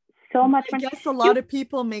 So much I money. guess a lot of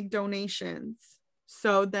people make donations.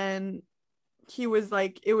 So then he was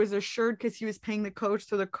like, it was assured because he was paying the coach.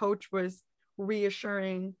 So the coach was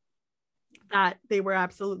reassuring that they were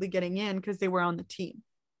absolutely getting in because they were on the team,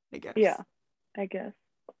 I guess. Yeah, I guess.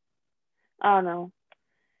 I don't know.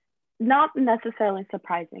 Not necessarily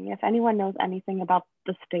surprising. If anyone knows anything about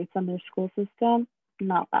the States and their school system,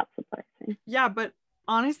 not that surprising. Yeah, but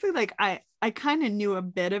honestly, like I kind of knew a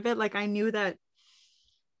bit of it. Like I knew that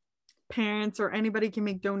parents or anybody can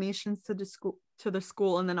make donations to the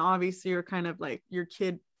school, and then obviously you're kind of like your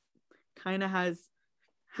kid kind of has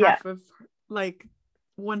half of like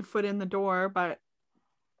one foot in the door, but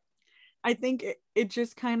I think it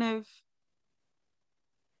just kind of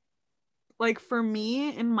like for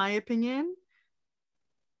me, in my opinion,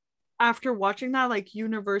 after watching that, like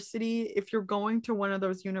university, if you're going to one of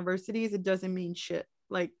those universities, it doesn't mean shit.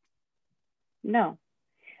 Like, No,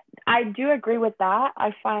 I do agree with that.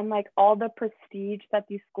 I find like all the prestige that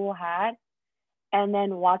the school had, and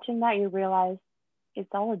then watching that, you realize it's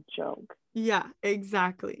all a joke. yeah,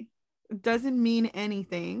 exactly. It doesn't mean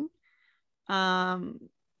anything. Um,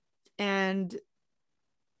 and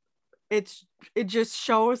it just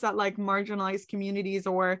shows that like marginalized communities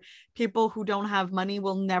or people who don't have money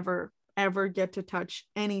will never ever get to touch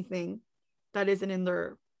anything that isn't in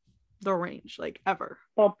their range, like ever.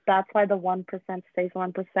 Well, that's why the 1% stays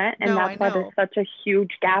 1%, and No, I that's why there's know. such a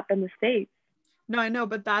huge gap in the States. No, I know,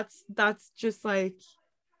 but that's just like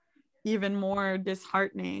even more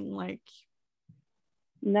disheartening. Like,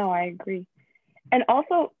 No, I agree. And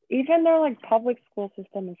also, even their like public school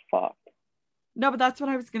system is fucked. no, but that's what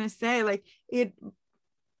I was gonna say. Like it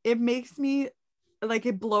makes me like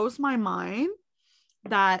it blows my mind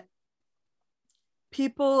that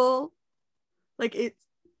people like it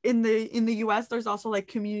in the US there's also like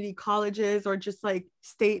community colleges or just like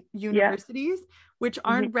state universities which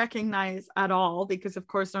aren't recognized at all because of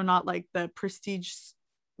course they're not like the prestige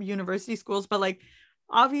university schools, but like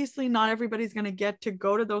obviously not everybody's going to get to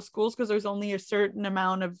go to those schools because there's only a certain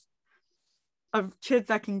amount of of kids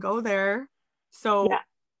that can go there. So Yeah.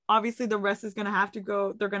 obviously the rest is gonna have to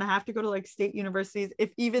go. They're gonna have to go to like state universities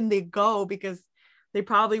if even they go, because they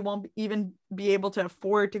probably won't even be able to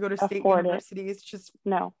afford to go to state universities. It's just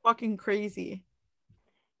no fucking crazy.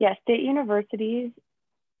 Yeah, state universities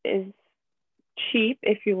is cheap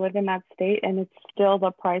if you live in that state, and it's still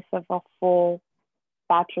the price of a full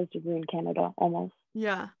bachelor's degree in Canada, almost.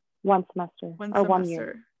 Yeah. One semester. 1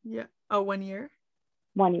 year. Yeah. Oh, 1 year?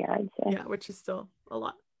 1 year, I'd say. Yeah, which is still a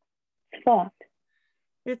lot. Fucked.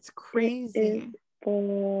 It's crazy.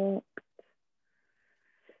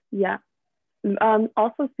 Yeah.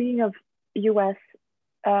 Also, speaking of U.S.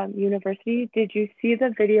 University, did you see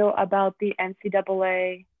the video about the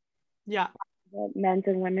NCAA? Yeah. Men's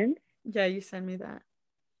and women's? Yeah, you sent me that.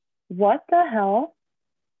 What the hell?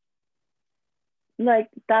 Like,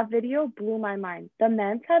 that video blew my mind. The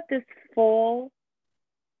men's had this full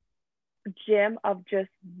gym of just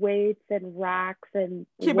weights and racks and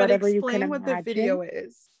whatever you can imagine. Explain what the video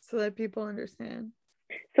is so that people understand.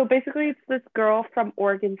 So basically, it's this girl from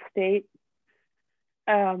Oregon State,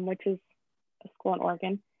 which is a school in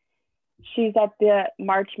Oregon. She's at the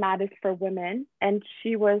March Madness for women, and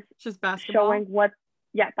she was just basketball. Showing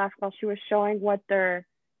basketball. She was showing what their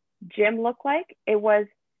gym looked like.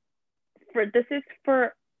 This is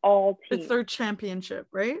for all teams. It's their championship,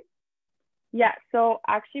 right? Yeah. So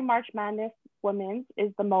actually, March Madness women's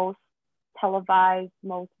is the most televised,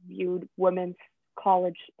 most viewed women's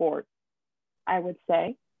college sport, I would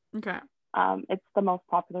say. Okay. It's the most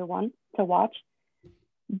popular one to watch.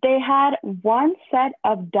 They had one set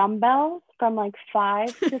of dumbbells from like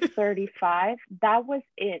 5 to 35. That was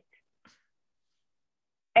it.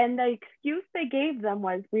 And the excuse they gave them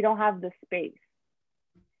was, we don't have the space.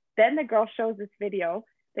 Then the girl shows this video.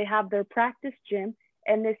 They have their practice gym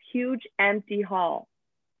and this huge empty hall.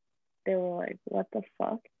 They were like, what the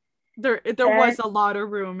fuck? There was a lot of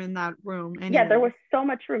room in that room. Anyway. Yeah, there was so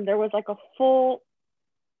much room. There was like a full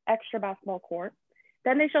extra basketball court.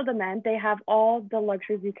 Then they show the men. They have all the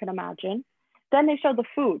luxuries you can imagine. Then they show the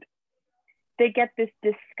food. They get this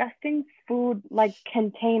disgusting food like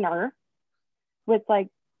container with like,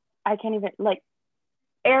 I can't even, like,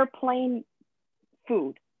 airplane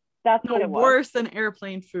food. That's what it was. Worse than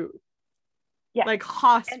airplane food. Yeah. Like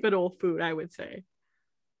hospital food, I would say.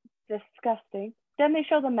 Disgusting. Then they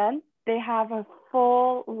show the men. They have a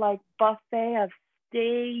full like buffet of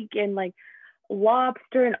steak and like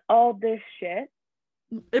lobster and all this shit.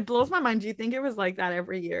 It blows my mind. Do you think it was like that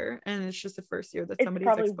every year and it's just the first year that somebody's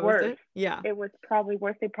exposed worse. it? Yeah. It was probably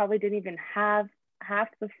worse. They probably didn't even have half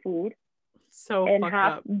the food. So and fucked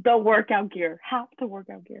half up. the workout gear.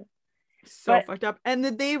 So fucked up. And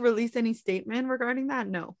did they release any statement regarding that?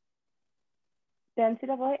 No. The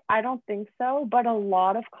NCAA, I don't think so, but a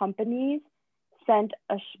lot of companies sent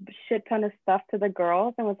a shit ton of stuff to the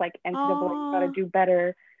girls and was like, NCAA gotta do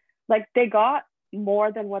better. Like, they got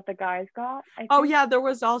more than what the guys got. Yeah, there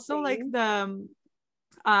was also like the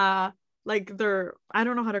like their, I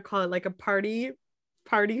don't know how to call it, like a party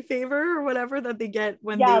favor or whatever that they get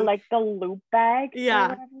when like the loop bag.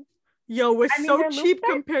 Yeah. Yo, was so cheap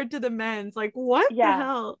compared to the men's. Like, what the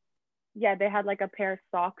hell? Yeah, they had like a pair of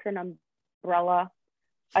socks, an umbrella,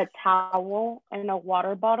 a towel, and a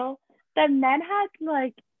water bottle. The men had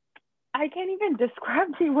like, I can't even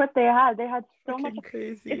describe to you what they had. They had so much.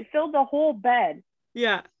 Crazy. It filled the whole bed.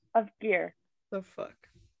 Yeah. Of gear. The fuck.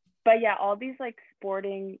 But yeah, all these like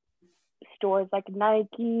sporting stores like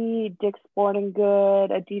Nike, Dick's Sporting Good,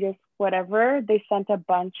 Adidas, whatever, they sent a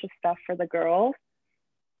bunch of stuff for the girls.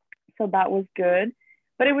 So that was good.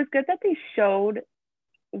 But it was good that they showed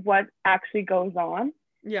what actually goes on.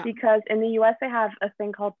 Yeah. Because in the US, they have a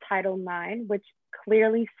thing called Title IX, which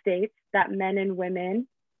clearly states that men and women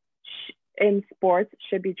in sports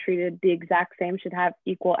should be treated the exact same, should have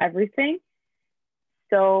equal everything.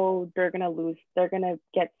 So they're going to lose. They're going to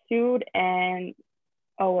get sued and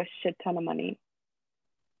owe a shit ton of money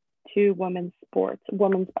to women's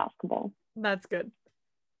basketball. That's good.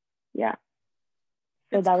 Yeah.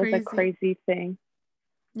 So that was a crazy thing.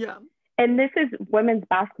 Yeah. And this is women's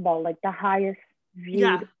basketball, like the highest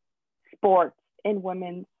viewed sport in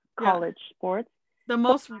women's college sports. The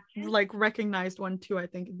most like recognized one too, I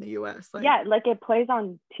think, in the US. Like it plays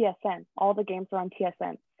on TSN. All the games are on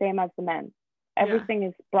TSN, same as the men. Everything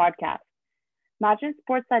is broadcast. Imagine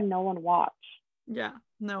sports that no one watch. Yeah,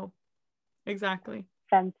 no, exactly.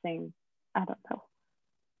 Fencing, I don't know.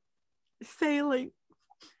 Sailing.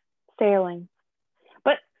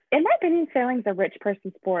 But in my opinion, sailing's a rich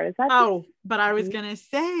person sport. Is that? Oh, but I was gonna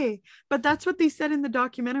say, but that's what they said in the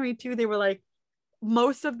documentary too. They were like,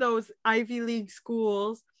 most of those Ivy League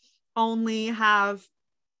schools only have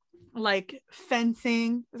like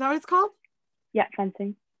fencing. Is that what it's called? Yeah,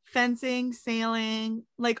 fencing. Fencing, sailing,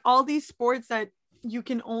 like all these sports that you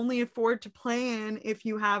can only afford to play in if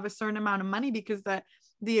you have a certain amount of money, because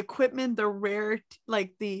the equipment, the rare,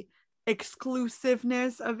 like the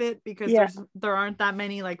exclusiveness of it, because Yeah. there aren't that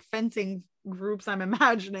many like fencing groups, I'm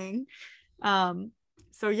imagining.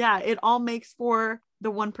 So yeah, it all makes for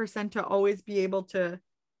the 1% to always be able to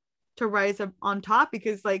rise up on top,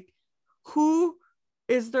 because like, who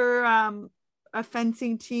is there a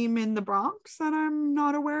fencing team in the Bronx that I'm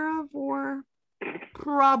not aware of, or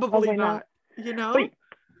probably not, you know? But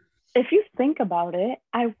if you think about it,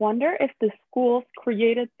 I wonder if the schools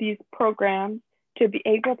created these programs to be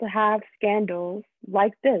able to have scandals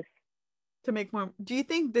like this. To make more. Do you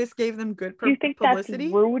think this gave them good Do you think publicity?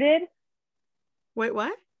 that's rooted? Wait,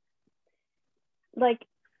 what? Like,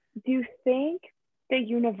 do you think the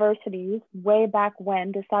universities way back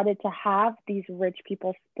when decided to have these rich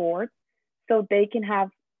people sports so they can have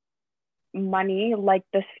money like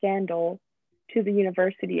the scandal to the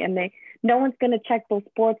university, and no one's going to check those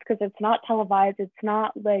sports because it's not televised, it's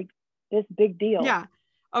not like this big deal. Yeah,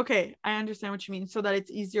 okay, I understand what you mean, so that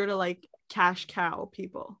it's easier to like cash cow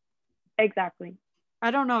people. Exactly.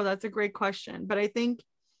 I don't know, that's a great question, but I think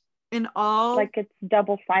in all, like, it's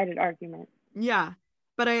double-sided argument. Yeah,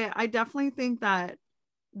 but I definitely think that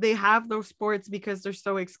they have those sports because they're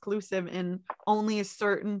so exclusive, and only a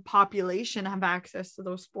certain population have access to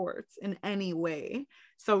those sports in any way.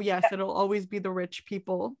 So yes, it'll always be the rich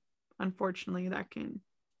people, unfortunately, that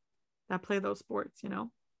play those sports, you know?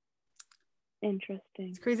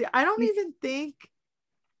 Interesting. It's crazy. I don't even think,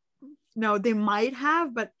 no, they might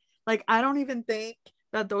have, but like, I don't even think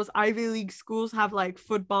that those Ivy League schools have like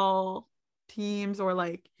football teams or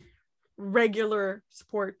like regular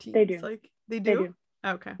sport teams. They do. Like, they do? They do.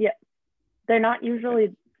 Okay. Yeah. They're not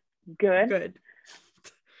usually good. Good.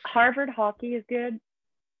 Harvard hockey is good.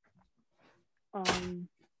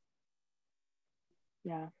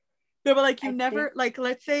 Yeah. No, but like, you never, like,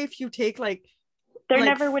 let's say if you take like, they're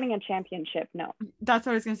never winning a championship. No. That's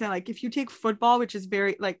what I was gonna say. Like, if you take football, which is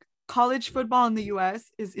very like, college football in the US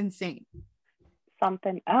is insane.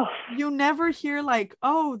 Something else. You never hear like,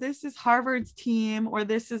 oh, this is Harvard's team, or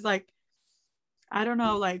this is like, I don't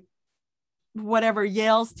know, like whatever,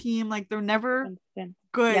 Yale's team. Like, they're never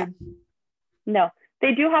good. Yeah. No,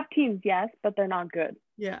 they do have teams, yes, but they're not good.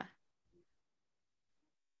 Yeah.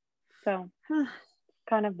 So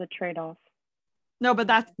kind of the trade-off. No, but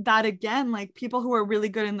that again, like, people who are really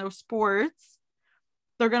good in those sports,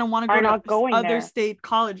 they're going to want to go to other state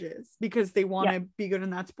colleges because they want to be good in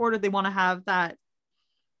that sport, or they want to have that,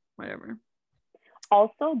 whatever.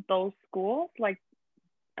 Also, those schools, like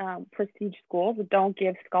prestige schools, don't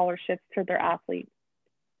give scholarships to their athletes.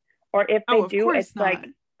 Or if they do, it's not. Like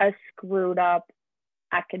a screwed up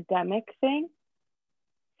academic thing.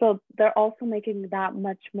 So they're also making that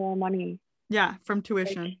much more money. Yeah, from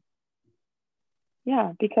tuition. Like,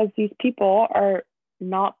 yeah, because these people are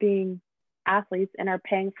not being athletes and are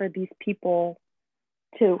paying for these people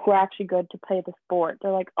who are actually good to play the sport.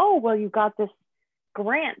 They're like, oh, well, you got this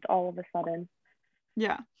grant all of a sudden.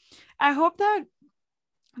 Yeah. I hope that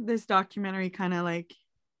this documentary kind of like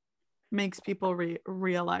makes people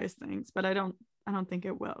realize things, but I don't think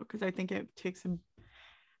it will, because I think it takes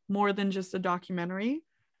more than just a documentary.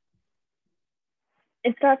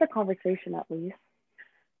 It starts a conversation, at least.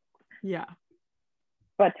 Yeah.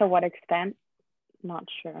 But to what extent? Not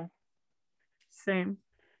sure. Same.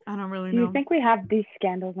 I don't really know. Do you think we have these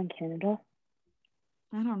scandals in Canada?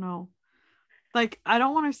 I don't know. Like, I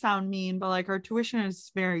don't want to sound mean, but like, our tuition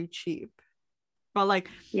is very cheap. But like,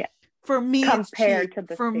 yeah, for me, compared it's cheap. To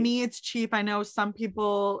the for state. Me, it's cheap. I know some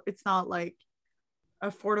people, it's not like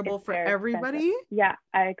affordable for everybody. Expensive. Yeah,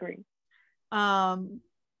 I agree.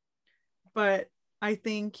 But I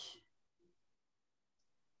think,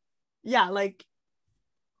 yeah, like,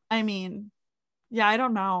 I mean, yeah, I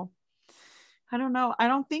don't know. I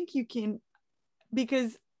don't think you can,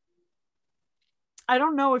 because I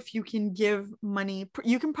don't know if you can give money.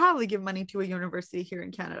 You can probably give money to a university here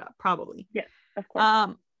in Canada, probably. Yes, of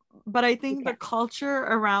course. But I think the culture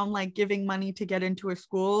around like giving money to get into a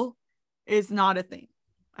school is not a thing.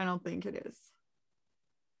 I don't think it is.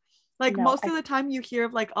 Like, most of the time you hear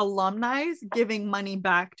of like alumni giving money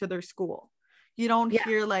back to their school. You don't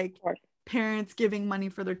hear like parents giving money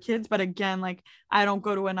for their kids. But again, like, I don't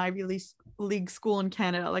go to an Ivy League school in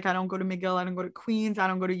Canada. Like, I don't go to McGill, I don't go to Queen's, I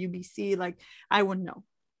don't go to UBC. Like, I wouldn't know,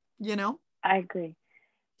 you know? I agree.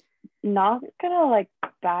 Not gonna like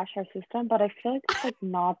bash our system, but I feel like it's like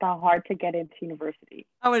not that hard to get into university.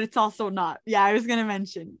 Oh, and it's also not. Yeah, I was gonna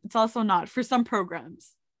mention, it's also not for some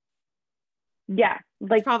programs. Yeah, It's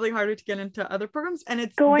like probably harder to get into other programs, and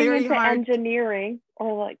it's going very into hard. engineering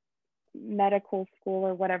or like medical school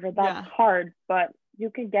or whatever, that's hard, but you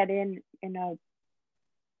can get in a,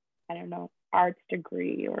 I don't know, arts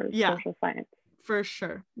degree or social science. For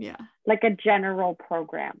sure. Yeah. Like a general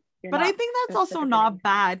program. But I think that's also not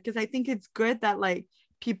bad, because I think it's good that like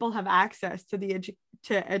people have access to the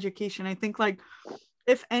education. I think like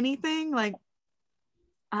if anything, like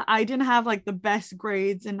I didn't have like the best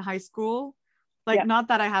grades in high school. Like not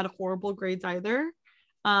that I had horrible grades either.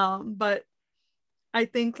 But I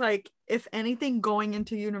think like if anything, going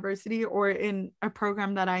into university or in a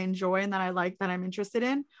program that I enjoy and that I like, that I'm interested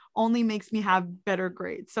in, only makes me have better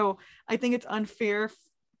grades. So I think it's unfair,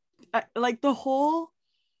 like the whole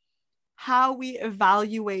how we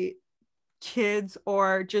evaluate kids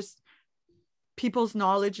or just people's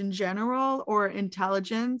knowledge in general or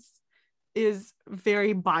intelligence is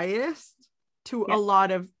very biased to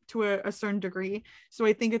a certain degree. So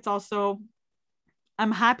I think it's also,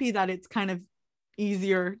 I'm happy that it's kind of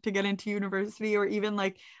easier to get into university, or even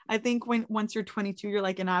like I think once you're 22 you're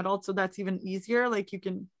like an adult, so that's even easier. Like you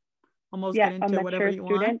can almost get into whatever you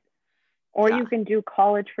want, or you can do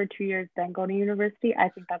college for 2 years then go to university. I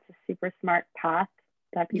think that's a super smart path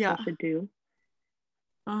that people should do.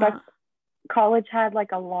 But college had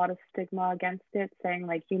like a lot of stigma against it, saying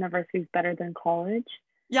like university is better than college.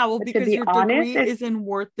 Well, but because your degree isn't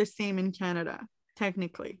worth the same in Canada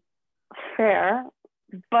technically. Fair,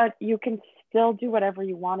 but you can still do whatever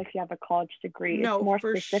you want if you have a college degree. It's more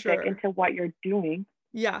specific into what you're doing.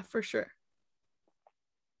 Yeah, for sure.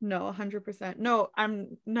 No, 100%. No,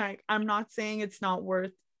 I'm not saying it's not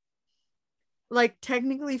worth. Like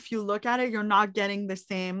technically, if you look at it, you're not getting the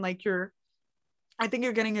same. Like I think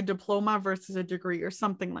you're getting a diploma versus a degree or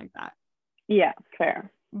something like that. Yeah,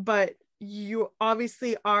 fair. But you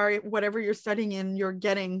obviously are, whatever you're studying in, you're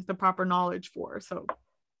getting the proper knowledge for. So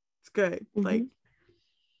it's good. Like,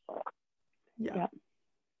 yeah.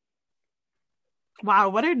 Wow,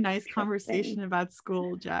 what a nice conversation about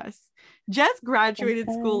school, Jess. Jess graduated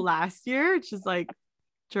school last year, which is like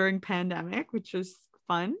during pandemic, which was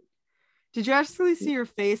fun. Did you actually see your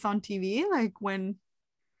face on TV, like when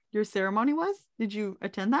your ceremony was? Did you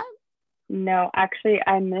attend that? No, actually,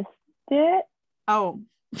 I missed it. Oh.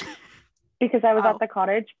 Because I was at the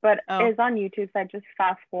cottage, but it's on YouTube, so I just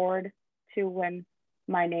fast forward to when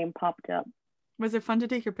my name popped up. Was it fun to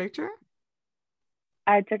take your picture?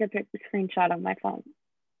 I took a screenshot of my phone.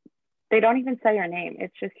 They don't even say your name.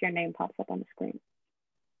 It's just your name pops up on the screen.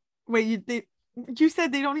 Wait, you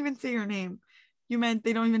said they don't even say your name. You meant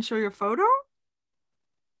they don't even show your photo?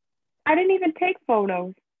 I didn't even take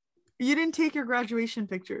photos. You didn't take your graduation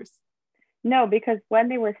pictures? No, because when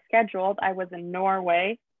they were scheduled, I was in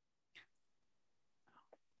Norway.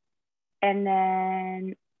 And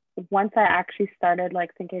then once I actually started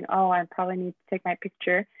like thinking, oh, I probably need to take my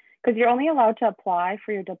picture, because you're only allowed to apply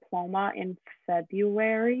for your diploma in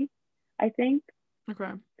February, I think.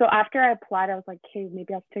 Okay. So after I applied, I was like, okay,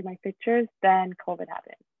 maybe I'll take my pictures. Then COVID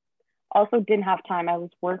happened. Also didn't have time. I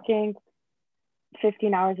was working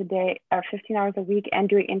 15 hours a day or 15 hours a week and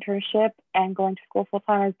doing internship and going to school full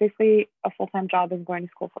time. I was basically a full-time job and going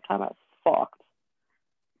to school full time. I was fucked.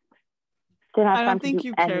 I don't think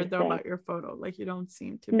you cared though about your photo. Like you don't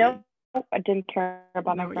seem to. No, I didn't care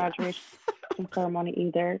about my graduation ceremony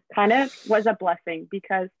either. Kind of was a blessing,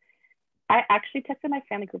 because I actually texted my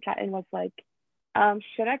family group chat and was like,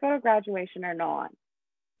 should I go to graduation or not?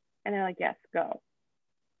 And they're like, yes, go.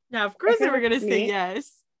 Yeah, of course they were gonna say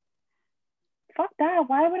yes. Fuck that.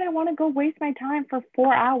 Why would I want to go waste my time for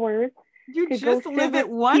 4 hours? You just live it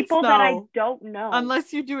once, people though. That I don't know.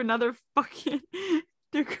 Unless you do another fucking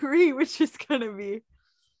degree, which is gonna be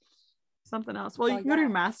something else. Well, you can go to your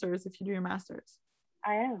master's if you do your master's.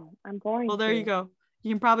 I am. I'm going. Well, there you go.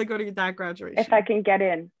 You can probably go to that graduation if I can get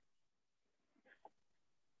in.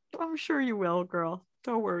 I'm sure you will, girl.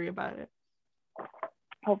 Don't worry about it.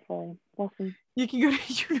 Hopefully. We'll see. You can go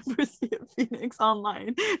to University of Phoenix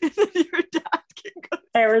online, and then your dad can go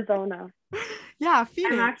to Arizona. Yeah,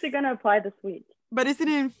 Phoenix. I'm actually going to apply this week. But isn't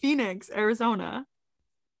it in Phoenix, Arizona?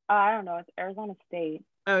 I don't know. It's Arizona State.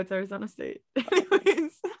 Oh, it's Arizona State.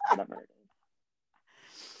 Anyways. Whatever it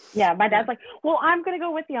is. Yeah, my dad's like, well, I'm going to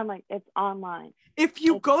go with you. I'm like, it's online. If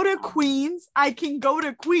you go to Queens, I can go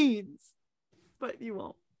to Queens. But you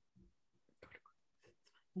won't.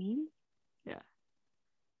 Queens? Yeah.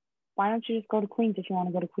 Why don't you just go to Queens if you want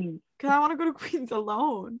to go to Queens? Because I want to go to Queens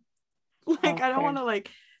alone. Like, I don't want to, like,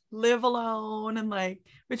 live alone and, like,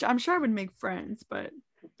 which I'm sure I would make friends, but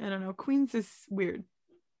I don't know. Queens is weird.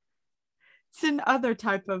 It's an other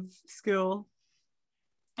type of school.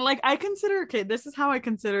 Like, I consider, okay, this is how I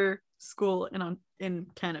consider school in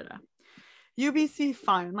Canada. UBC,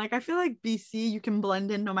 fine. Like I feel like BC, you can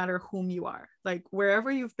blend in no matter whom you are. Like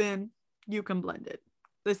wherever you've been, you can blend it.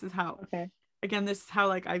 This is how. Okay. Again, this is how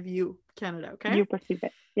like I view Canada. Okay. You perceive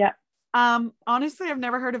it. Yeah. Honestly, I've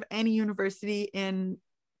never heard of any university in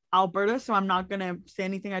Alberta, so I'm not gonna say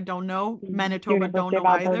anything I don't know. Manitoba, University don't of know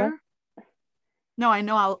Alberta? either. No, I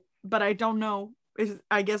know, but I don't know.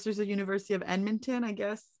 I guess there's a University of Edmonton, I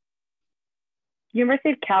guess.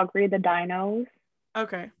 University of Calgary, the Dinos.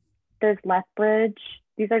 Okay. There's Lethbridge.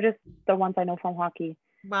 These are just the ones I know from hockey.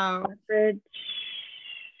 Wow. Lethbridge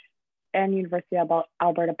and University of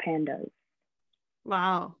Alberta Pandas.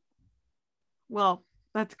 Wow. Well,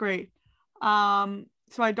 that's great. So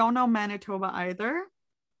I don't know Manitoba either.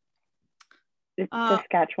 It's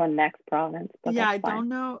Saskatchewan next province. But yeah, I fine. don't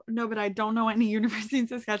know. No, but I don't know any university in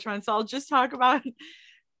Saskatchewan. So I'll just talk about.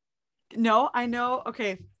 No, I know.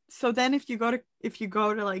 Okay, so then if you go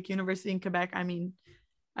to like university in Quebec, I mean,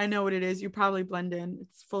 I know what it is. You probably blend in.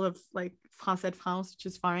 It's full of like Français de France, which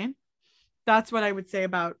is fine. That's what I would say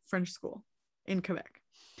about French school in Quebec.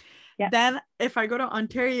 Yeah. Then if I go to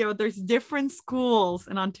Ontario, there's different schools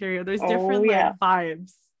in Ontario. There's different like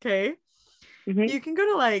vibes. Okay. Mm-hmm. You can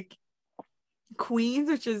go to like Queens,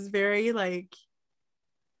 which is very like,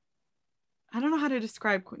 I don't know how to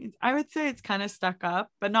describe Queens. I would say it's kind of stuck up,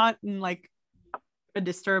 but not in like a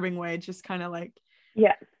disturbing way. Just kind of like,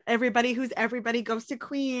 yeah, everybody goes to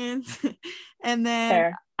Queens. And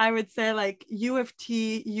then I would say like U of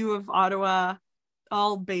T, U of Ottawa,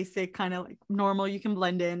 all basic, kind of like normal. You can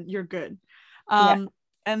blend in, you're good. And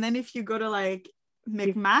then if you go to like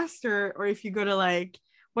McMaster, or if you go to like,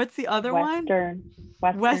 what's the other one?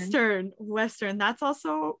 Western. That's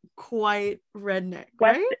also quite redneck,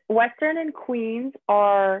 right? Western and Queens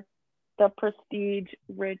are the prestige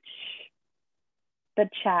rich, the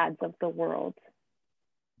Chads of the world.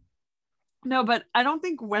 No, but I don't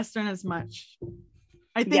think Western as much.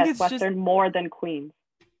 I think it's Western just more than Queens.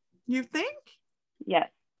 You think? Yes,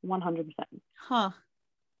 100%. Huh.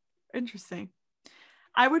 Interesting.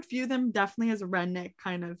 I would view them definitely as redneck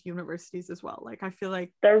kind of universities as well. Like I feel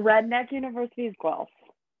like the redneck university is Guelph.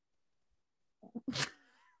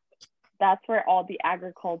 That's where all the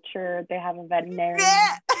agriculture, they have a veterinary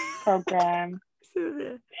program.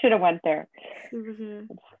 Should have went there.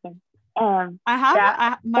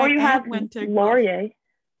 Went to Laurier.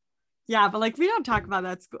 Yeah, but like we don't talk about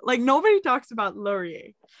that school. Like nobody talks about Laurier.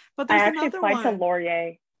 But there's another one. I actually applied to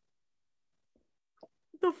Laurier.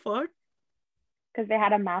 The fuck? Because they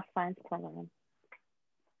had a math science program.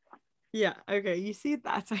 Yeah, okay. You see,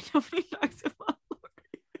 that's why nobody talks about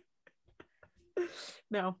Laurier.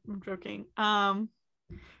 No, I'm joking.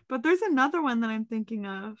 But there's another one that I'm thinking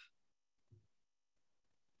of.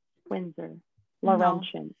 Windsor.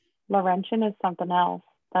 Laurentian. No. Laurentian is something else.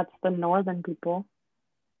 That's the northern people.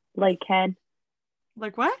 Lakehead.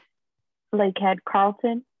 Like what? Lakehead.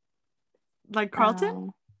 Carleton. Like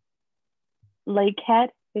Carleton? Lakehead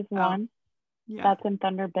is one. Yeah. That's in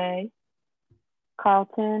Thunder Bay.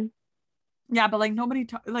 Carleton. Yeah, but like nobody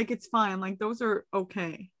like it's fine. Like those are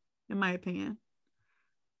okay, in my opinion.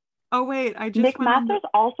 Oh wait, I just McMaster's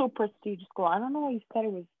also prestige school. I don't know why you said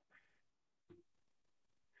it was.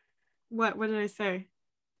 What did I say?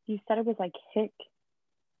 You said it was like hick.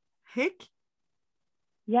 Hick?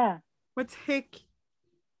 Yeah. What's hick?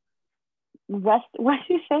 What did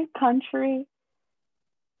you say? Country?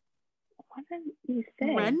 What did you say?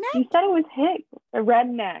 Redneck? You said it was hick. A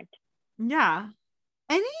redneck. Yeah.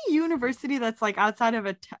 Any university that's like outside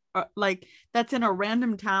of like that's in a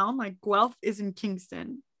random town, like Guelph is in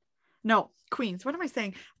Kingston. No, Queens. What am I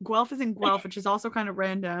saying? Guelph is in Guelph, which is also kind of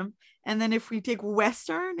random. And then if we take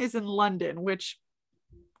Western is in London, which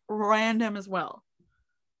random as well.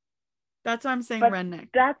 That's why I'm saying redneck.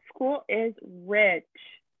 That school is rich.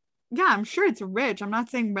 Yeah, I'm sure it's rich. I'm not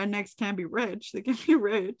saying rednecks can't be rich. They can be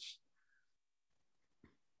rich.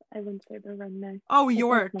 I wouldn't say they're redneck. Oh,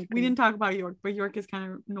 York. We didn't talk about York, but York is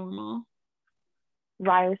kind of normal.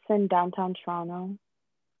 Ryerson, downtown Toronto.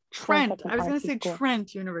 Trent. I was going to say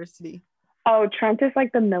Trent University. Oh, Trent is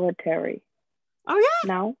like the military. Oh, yeah?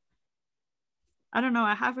 No? I don't know.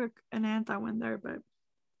 I have an aunt that went there, but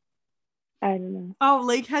I don't know. Oh,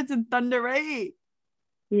 Lakehead's in Thunder Bay.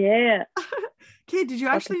 Yeah. Okay, did you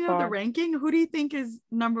actually know the ranking? Who do you think is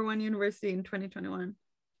 #1 university in 2021?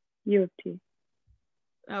 U of T.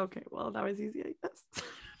 Okay, well, that was easy, I guess.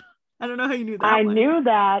 I don't know how you knew that. I knew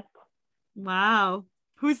that. Wow.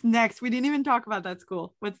 Who's next? We didn't even talk about that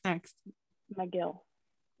school. What's next? McGill.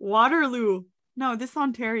 Waterloo. No, this is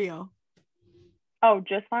Ontario. Oh,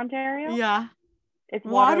 just Ontario? Yeah. It's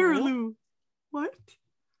Waterloo. What?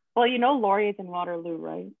 Well, you know Laurier's in Waterloo,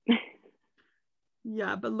 right?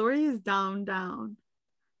 Yeah, but Laurier is down.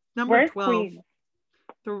 Number Where's 12.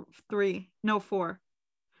 Queens? 3. No, 4.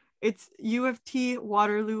 It's U of T,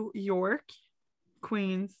 Waterloo, York,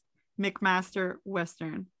 Queens, McMaster,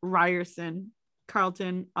 Western, Ryerson,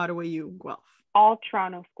 Carleton, Ottawa U, Guelph. All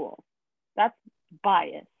Toronto schools. That's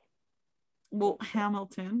bias. Well,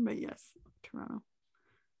 Hamilton, but yes, Toronto.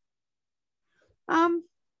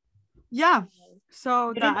 Yeah. So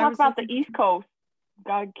We didn't talk about the East Coast.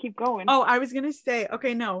 Gotta keep going. Oh, I was gonna say,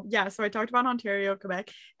 okay, no, yeah. So I talked about Ontario, Quebec,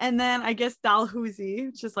 and then I guess Dalhousie,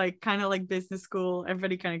 which is like kind of like business school.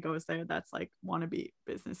 Everybody kind of goes there. That's like wannabe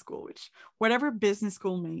business school, which whatever business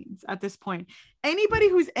school means at this point. Anybody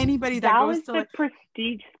who's anybody that Dal goes is to the like,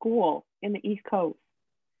 prestige school in the East Coast.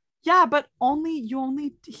 yeah, but you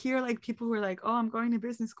only hear like people who are like, oh, I'm going to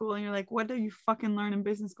business school, and you're like, what do you fucking learn in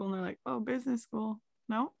business school? And they're like, oh, business school.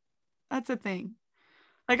 No, that's a thing.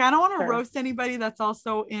 Like, I don't want to roast anybody that's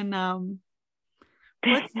also in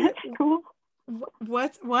business school.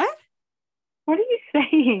 What? What are you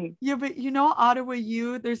saying? Yeah, but you know, Ottawa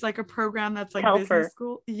U, there's like a program that's like Telfer. business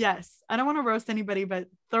school. Yes, I don't want to roast anybody, but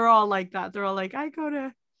they're all like that. They're all like, I go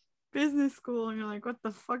to business school, and you're like, what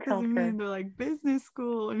the fuck does it mean? They're like, business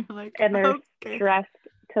school, and you're like, and they're dressed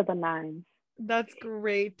to the nines. That's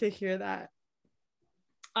great to hear that.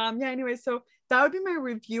 Yeah. Anyway, so that would be my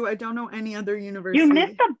review. I don't know any other university. You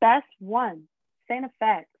missed the best one, Saint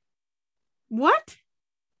FX. What?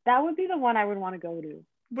 That would be the one I would want to go to.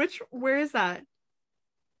 Where is that?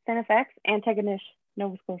 Saint FX, Antigonish,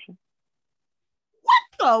 Nova Scotia. What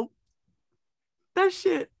though? That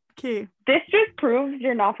shit. Okay. This just proves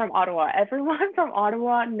you're not from Ottawa. Everyone from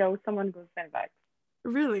Ottawa knows someone who goes to Saint FX.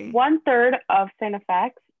 Really? 1/3 of Saint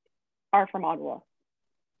FX are from Ottawa.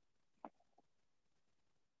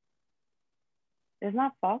 Isn't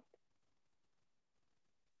that fucked?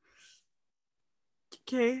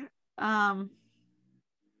 Okay.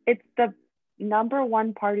 It's the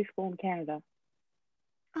 #1 party school in Canada.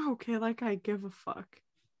 Okay, like I give a fuck.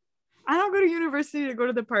 I don't go to university to go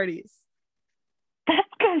to the parties. That's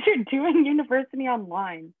because you're doing university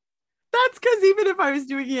online. That's because even if I was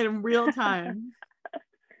doing it in real time.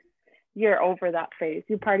 You're over that phase.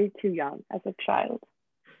 You partied too young as a child.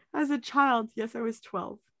 As a child, yes, I was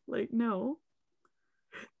 12. Like, no.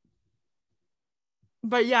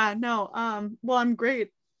 But yeah, no. Well, I'm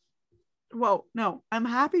great. Well, no, I'm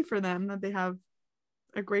happy for them that they have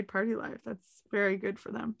a great party life. That's very good for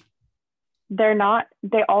them.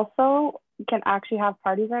 They also can actually have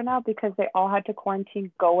parties right now because they all had to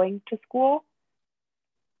quarantine going to school.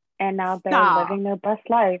 And now they're living their best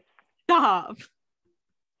life. Stop.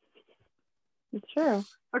 It's true.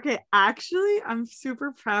 Okay, actually, I'm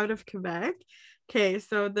super proud of Quebec. Okay,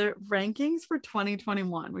 so the rankings for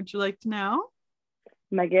 2021. Would you like to know?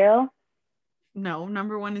 McGill? No,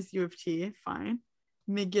 #1 is U of T. Fine.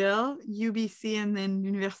 McGill, UBC, and then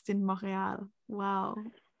Université de Montréal. Wow.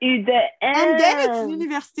 And then it's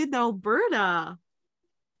Université d'Alberta.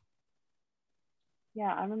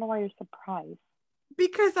 Yeah, I don't know why you're surprised.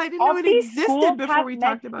 Because I didn't know it existed before we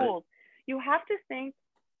talked about it. You have to think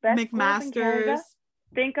McMaster's.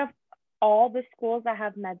 Think of all the schools that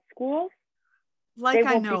have med schools. Like,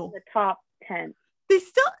 I know. Be in the top 10. They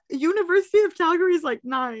still, University of Calgary is like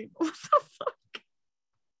 9. What the fuck?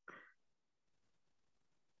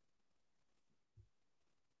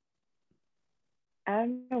 I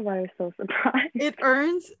don't know why you're so surprised. It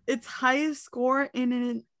earns its highest score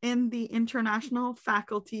in the International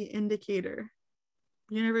Faculty Indicator.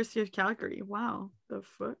 University of Calgary. Wow, the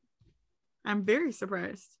fuck. I'm very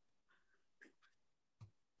surprised.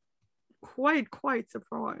 Quite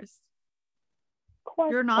surprised.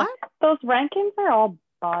 You're not? Those rankings are all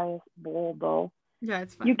biased bull though. Yeah,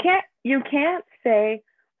 it's fine. You can't say,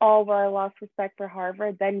 oh, well, I lost respect for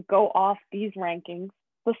Harvard, then go off these rankings.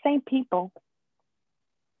 The same people.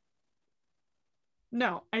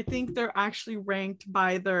 No, I think they're actually ranked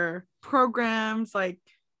by their programs, like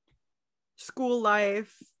school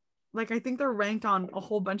life. Like, I think they're ranked on a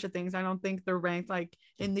whole bunch of things. I don't think they're ranked like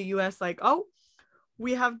in the US, like, oh,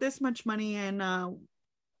 we have this much money, and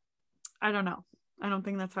I don't know. I don't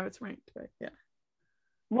think that's how it's ranked, but yeah.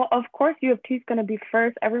 Well, of course, U of T is going to be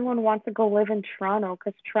first. Everyone wants to go live in Toronto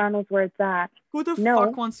because Toronto's where it's at. Who the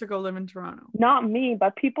fuck wants to go live in Toronto? Not me,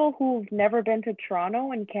 but people who've never been to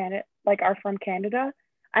Toronto and Canada, like, are from Canada.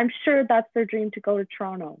 I'm sure that's their dream to go to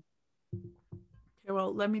Toronto. Okay,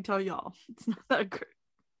 well, let me tell y'all, it's not that good.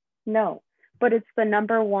 No, but it's the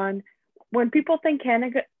 #1. When people think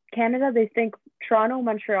Canada, they think Toronto,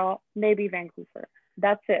 Montreal, maybe Vancouver.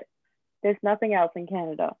 That's it. There's nothing else in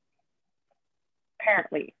Canada.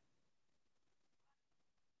 Apparently.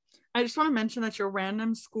 I just want to mention that your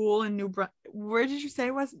random school in New Brunswick, where did you say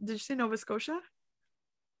it was? Did you say Nova Scotia?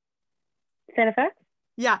 Santa Fe?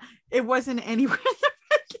 Yeah, it wasn't anywhere.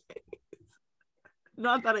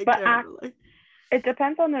 Not that I But care. Like, it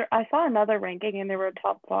depends on their. I saw another ranking and they were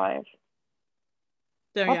top 5.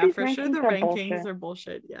 there, All yeah, these for sure the rankings are rankings bullshit. are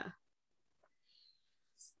bullshit. Yeah,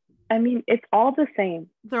 I mean, it's all the same.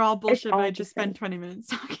 they're all bullshit, all but I the just same. spent 20 minutes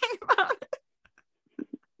talking about it.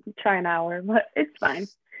 Try an hour, but it's fine.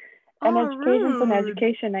 And Oh, education's an rude.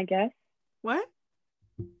 education, I guess. What?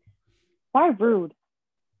 Why rude?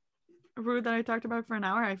 Rude that I talked about for an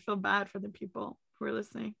hour. I feel bad for the people who are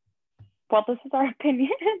listening. Well, this is our opinion.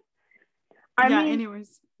 Yeah, I mean,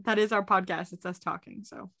 anyways, that is our podcast. It's us talking.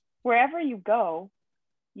 So wherever you go,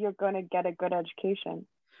 you're going to get a good education.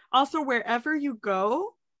 also, wherever you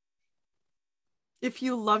go, if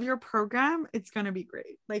you love your program, it's going to be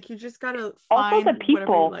great. Like, you just got to Also, find the whatever you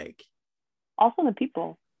people. like. Also, the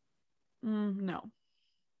people. No.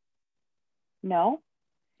 No?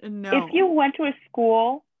 No. If you went to a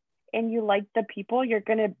school and you liked the people, you're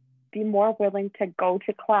going to be more willing to go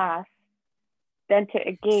to class than to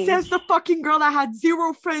engage. Says the fucking girl that had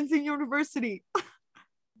 0 friends in university.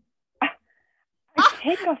 I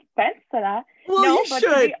take offense to that. Well, no, you but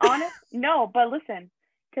should. to be honest, no, but listen,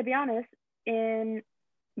 to be honest, in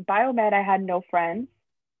biomed, I had no friends,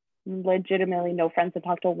 legitimately no friends to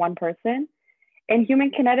talk to one person. In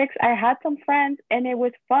human kinetics, I had some friends and it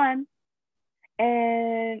was fun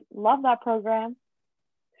and love that program.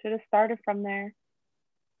 Should have started from there.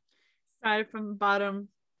 Started from the bottom.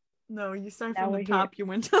 No, you started Now from the we're top. You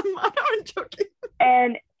went to the bottom. I'm joking.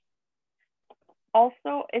 And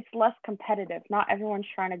also, it's less competitive. Not everyone's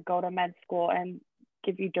trying to go to med school and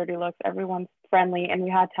give you dirty looks. Everyone's friendly, and we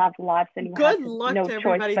had to have lives, and you Good had luck no to choice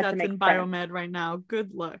everybody but to that's make in friends. biomed right now.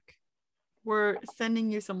 Good luck. We're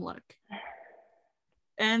sending you some luck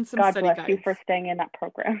and some God study bless guides. you for staying in that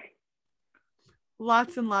program.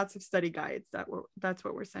 Lots and lots of study guides. That's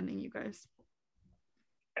what we're sending you guys.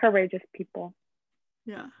 Courageous people.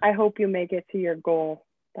 Yeah. I hope you make it to your goal.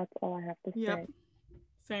 That's all I have to say. Yep.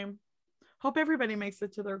 Same. Hope everybody makes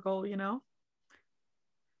it to their goal, you know?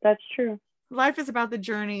 That's true. Life is about the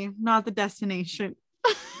journey, not the destination.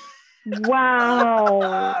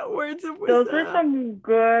 Wow. Words of wisdom. Those were some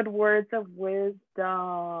good words of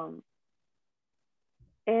wisdom.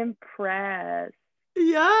 Impressed.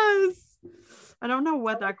 Yes. I don't know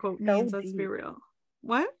what that quote so means. Let's deep. be real.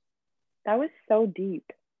 What? That was so deep.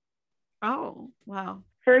 Oh, wow.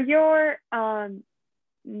 For your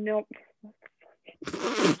no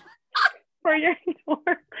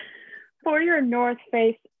for your North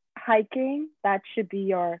Face hiking, that should be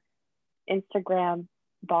your Instagram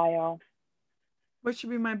bio. What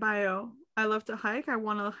should be my bio? I love to hike. I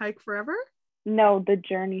want to hike forever. No, the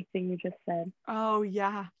journey thing you just said. Oh,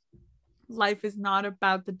 yeah. Life is not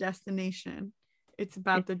about the destination. It's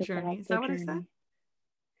about the journey. Is that what I said?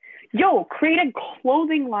 Yo, create a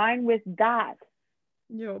clothing line with that.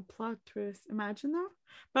 Yo, plot twist. Imagine though.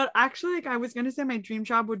 But actually, like, I was gonna say my dream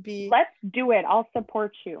job would be. Let's do it. I'll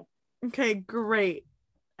support you. Okay, great.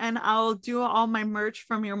 And I'll do all my merch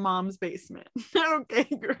from your mom's basement. Okay,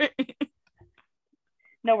 great.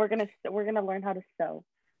 No, we're gonna learn how to sew.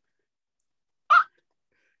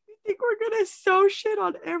 You think we're gonna sew shit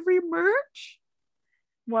on every merch?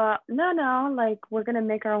 Well, no, like we're gonna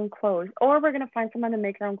make our own clothes, or we're gonna find someone to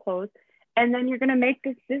make our own clothes, and then you're gonna make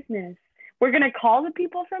this business. We're gonna call the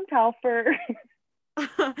people from Telford.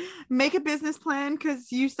 Make a business plan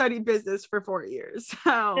because you studied business for 4 years.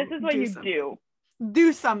 So this is what you do.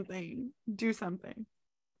 Do something. Do something.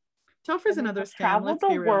 Telford's another scam. Travel Let's the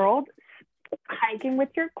be real. world, hiking with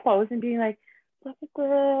your clothes and being like, look at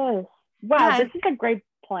this. Wow, this is a great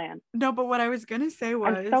plan. No, but what I was gonna say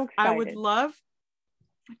was so I would love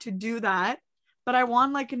to do that, but I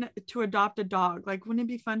want like to adopt a dog. Like, wouldn't it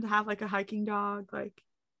be fun to have like a hiking dog? Like,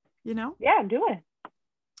 you know? Yeah, do it.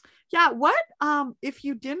 Yeah. What if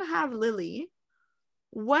you didn't have Lily,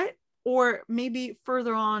 what, or maybe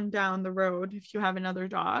further on down the road if you have another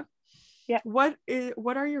dog, what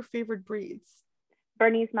are your favorite breeds?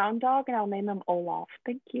 Bernese Mountain Dog, and I'll name him Olaf.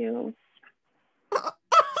 Thank you. Oh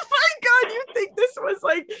my god, you think this was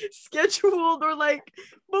like scheduled or like,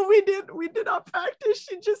 but we did not practice.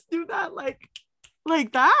 She just do that like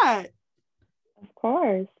that. Of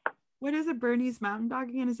course. What is a Bernese Mountain Dog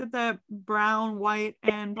again? Is it the brown, white,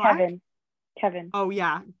 and black? Kevin. Oh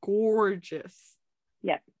yeah, gorgeous.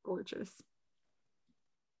 Yep. Gorgeous.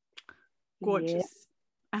 Yep.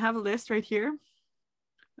 I have a list right here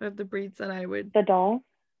of the breeds that I would. The doll?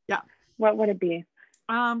 Yeah. What would it be?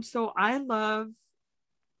 So I love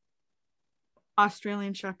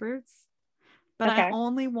Australian Shepherds, but I Okay.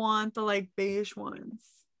 only want the like beige ones.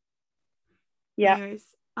 Yeah. Anyways,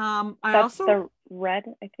 I That's also the red,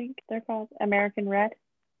 I think they're called. American red.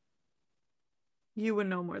 you would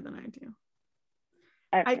know more than I do.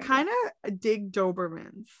 I I kind of dig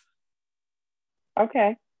Dobermans.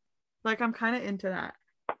 Okay. Like I'm kind of into that.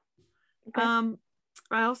 Okay.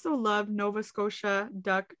 I also love Nova Scotia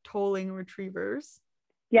duck tolling retrievers.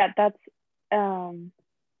 Yeah, that's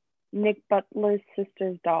Nick Butler's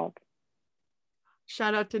sister's dog.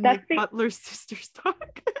 Shout out to That's Nick Butler's sister's dog.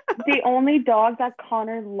 the only dog that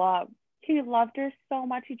Connor loved. He loved her so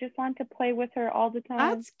much. He just wanted to play with her all the time.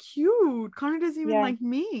 That's cute. Connor doesn't even Yeah. like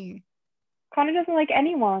me. Connor doesn't like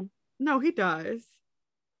anyone. No, he does.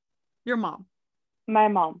 Your mom. My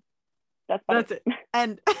mom. That's it.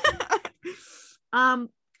 And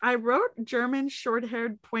I wrote German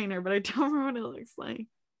short-haired pointer, but I don't remember what it looks like.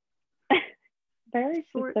 Very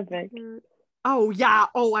specific. Oh yeah.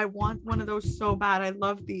 Oh, I want one of those so bad. I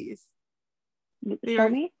love these. Show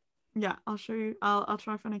me. Yeah, I'll show you. I'll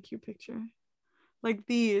try to find a cute picture. Like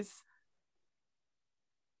these.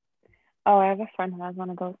 Oh, I have a friend who has one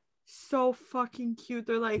of those. So fucking cute.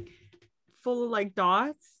 They're like full of like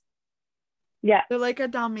dots. Yeah. They're like a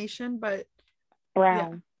Dalmatian, but brown.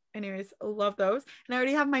 Yeah. Anyways, I love those. And I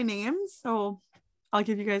already have my names, so I'll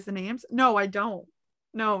give you guys the names. No, I don't.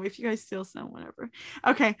 No, if you guys steal some, whatever.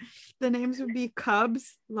 Okay. The names would be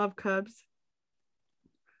Cubs. Love Cubs.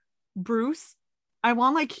 Bruce. I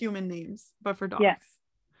want like human names, but for dogs.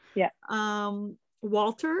 Yeah. Yeah.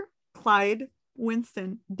 Walter, Clyde,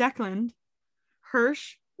 Winston, Declan,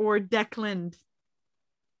 Hirsch, or Declan.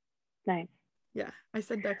 Nice. Yeah, I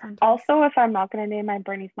said Declan. Also, if I'm not going to name my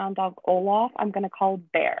Bernese Mountain Dog Olaf, I'm going to call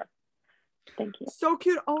Bear. Thank you. So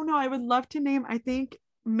cute. Oh no, I would love to name, I think,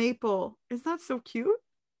 Maple. Is that so cute?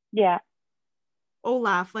 Yeah.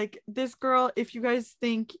 Olaf. Like this girl, if you guys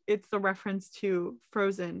think it's the reference to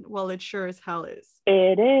Frozen, well, it sure as hell is.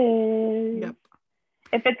 It is. Yep.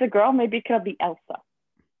 If it's a girl, maybe it could be Elsa.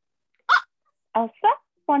 Elsa,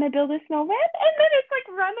 want to build a snowman? And then it's like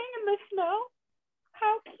running in the snow.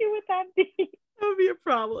 How cute would that be? That would be a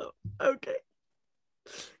problem. Okay.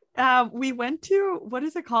 We went to, what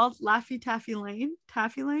is it called? Laffy Taffy Lane?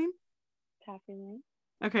 Taffy Lane? Taffy Lane.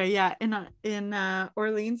 Okay, yeah. In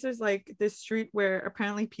Orleans, there's like this street where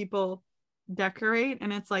apparently people decorate,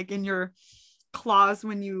 and it's like in your clause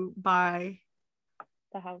when you buy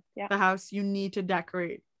the house. Yeah. The house, you need to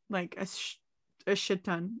decorate like a shit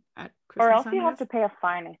ton at Christmas. Or else you have to pay a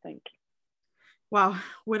fine, I think. Wow,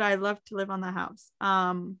 would I love to live on the house?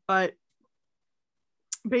 But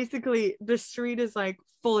basically the street is like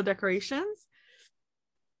full of decorations,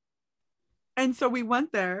 and so we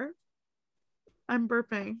went there. I'm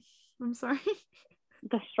burping. I'm sorry.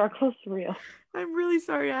 The struggle's real. I'm really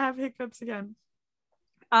sorry. I have hiccups again.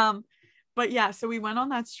 But yeah, so we went on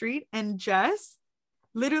that street, and Jess,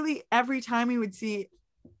 literally every time we would see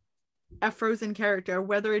a Frozen character,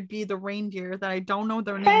 whether it be the reindeer that I don't know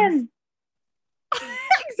their names.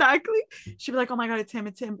 Exactly. She'd be like, oh my god, it's him,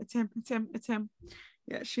 it's him, it's him, it's him, it's him.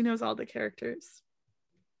 Yeah, she knows all the characters.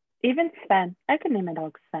 Even Sven. I could name a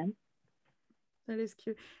dog Sven. That is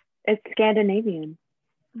cute. It's Scandinavian.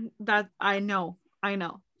 That I know.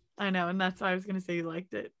 And that's why I was gonna say you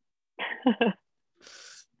liked it.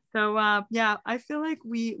 So yeah, I feel like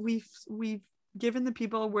we've given the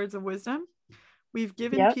people words of wisdom. We've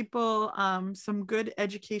given people some good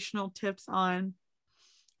educational tips on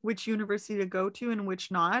which university to go to and which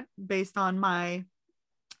not, based on my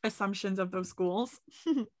assumptions of those schools,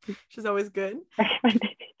 which is always good.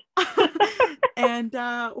 And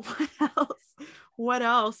what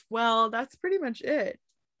else? Well, that's pretty much it.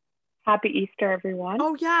 Happy Easter, everyone.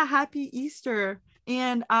 Oh yeah, happy Easter.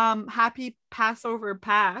 And happy Passover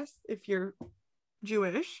Pass if you're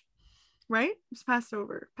Jewish, right? It's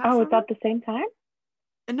Passover. Oh, is that the same time?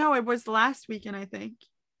 No, it was last weekend, I think.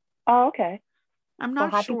 Oh, okay. I'm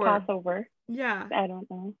not sure. Happy Passover. Yeah. I don't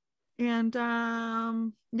know. And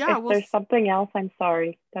yeah, if there's something else, I'm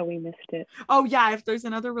sorry that we missed it. Oh yeah, if there's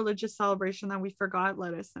another religious celebration that we forgot,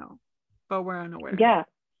 let us know. But we're unaware. Yeah,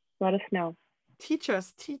 let us know. Teach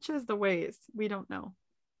us the ways. We don't know.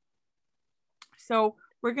 So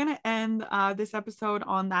we're gonna end this episode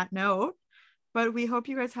on that note. But we hope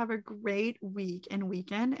you guys have a great week and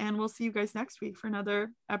weekend, and we'll see you guys next week for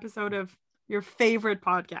another episode of your favorite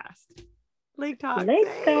podcast, Lake Talk. Lake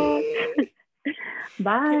Talk.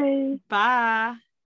 Bye. Okay. Bye.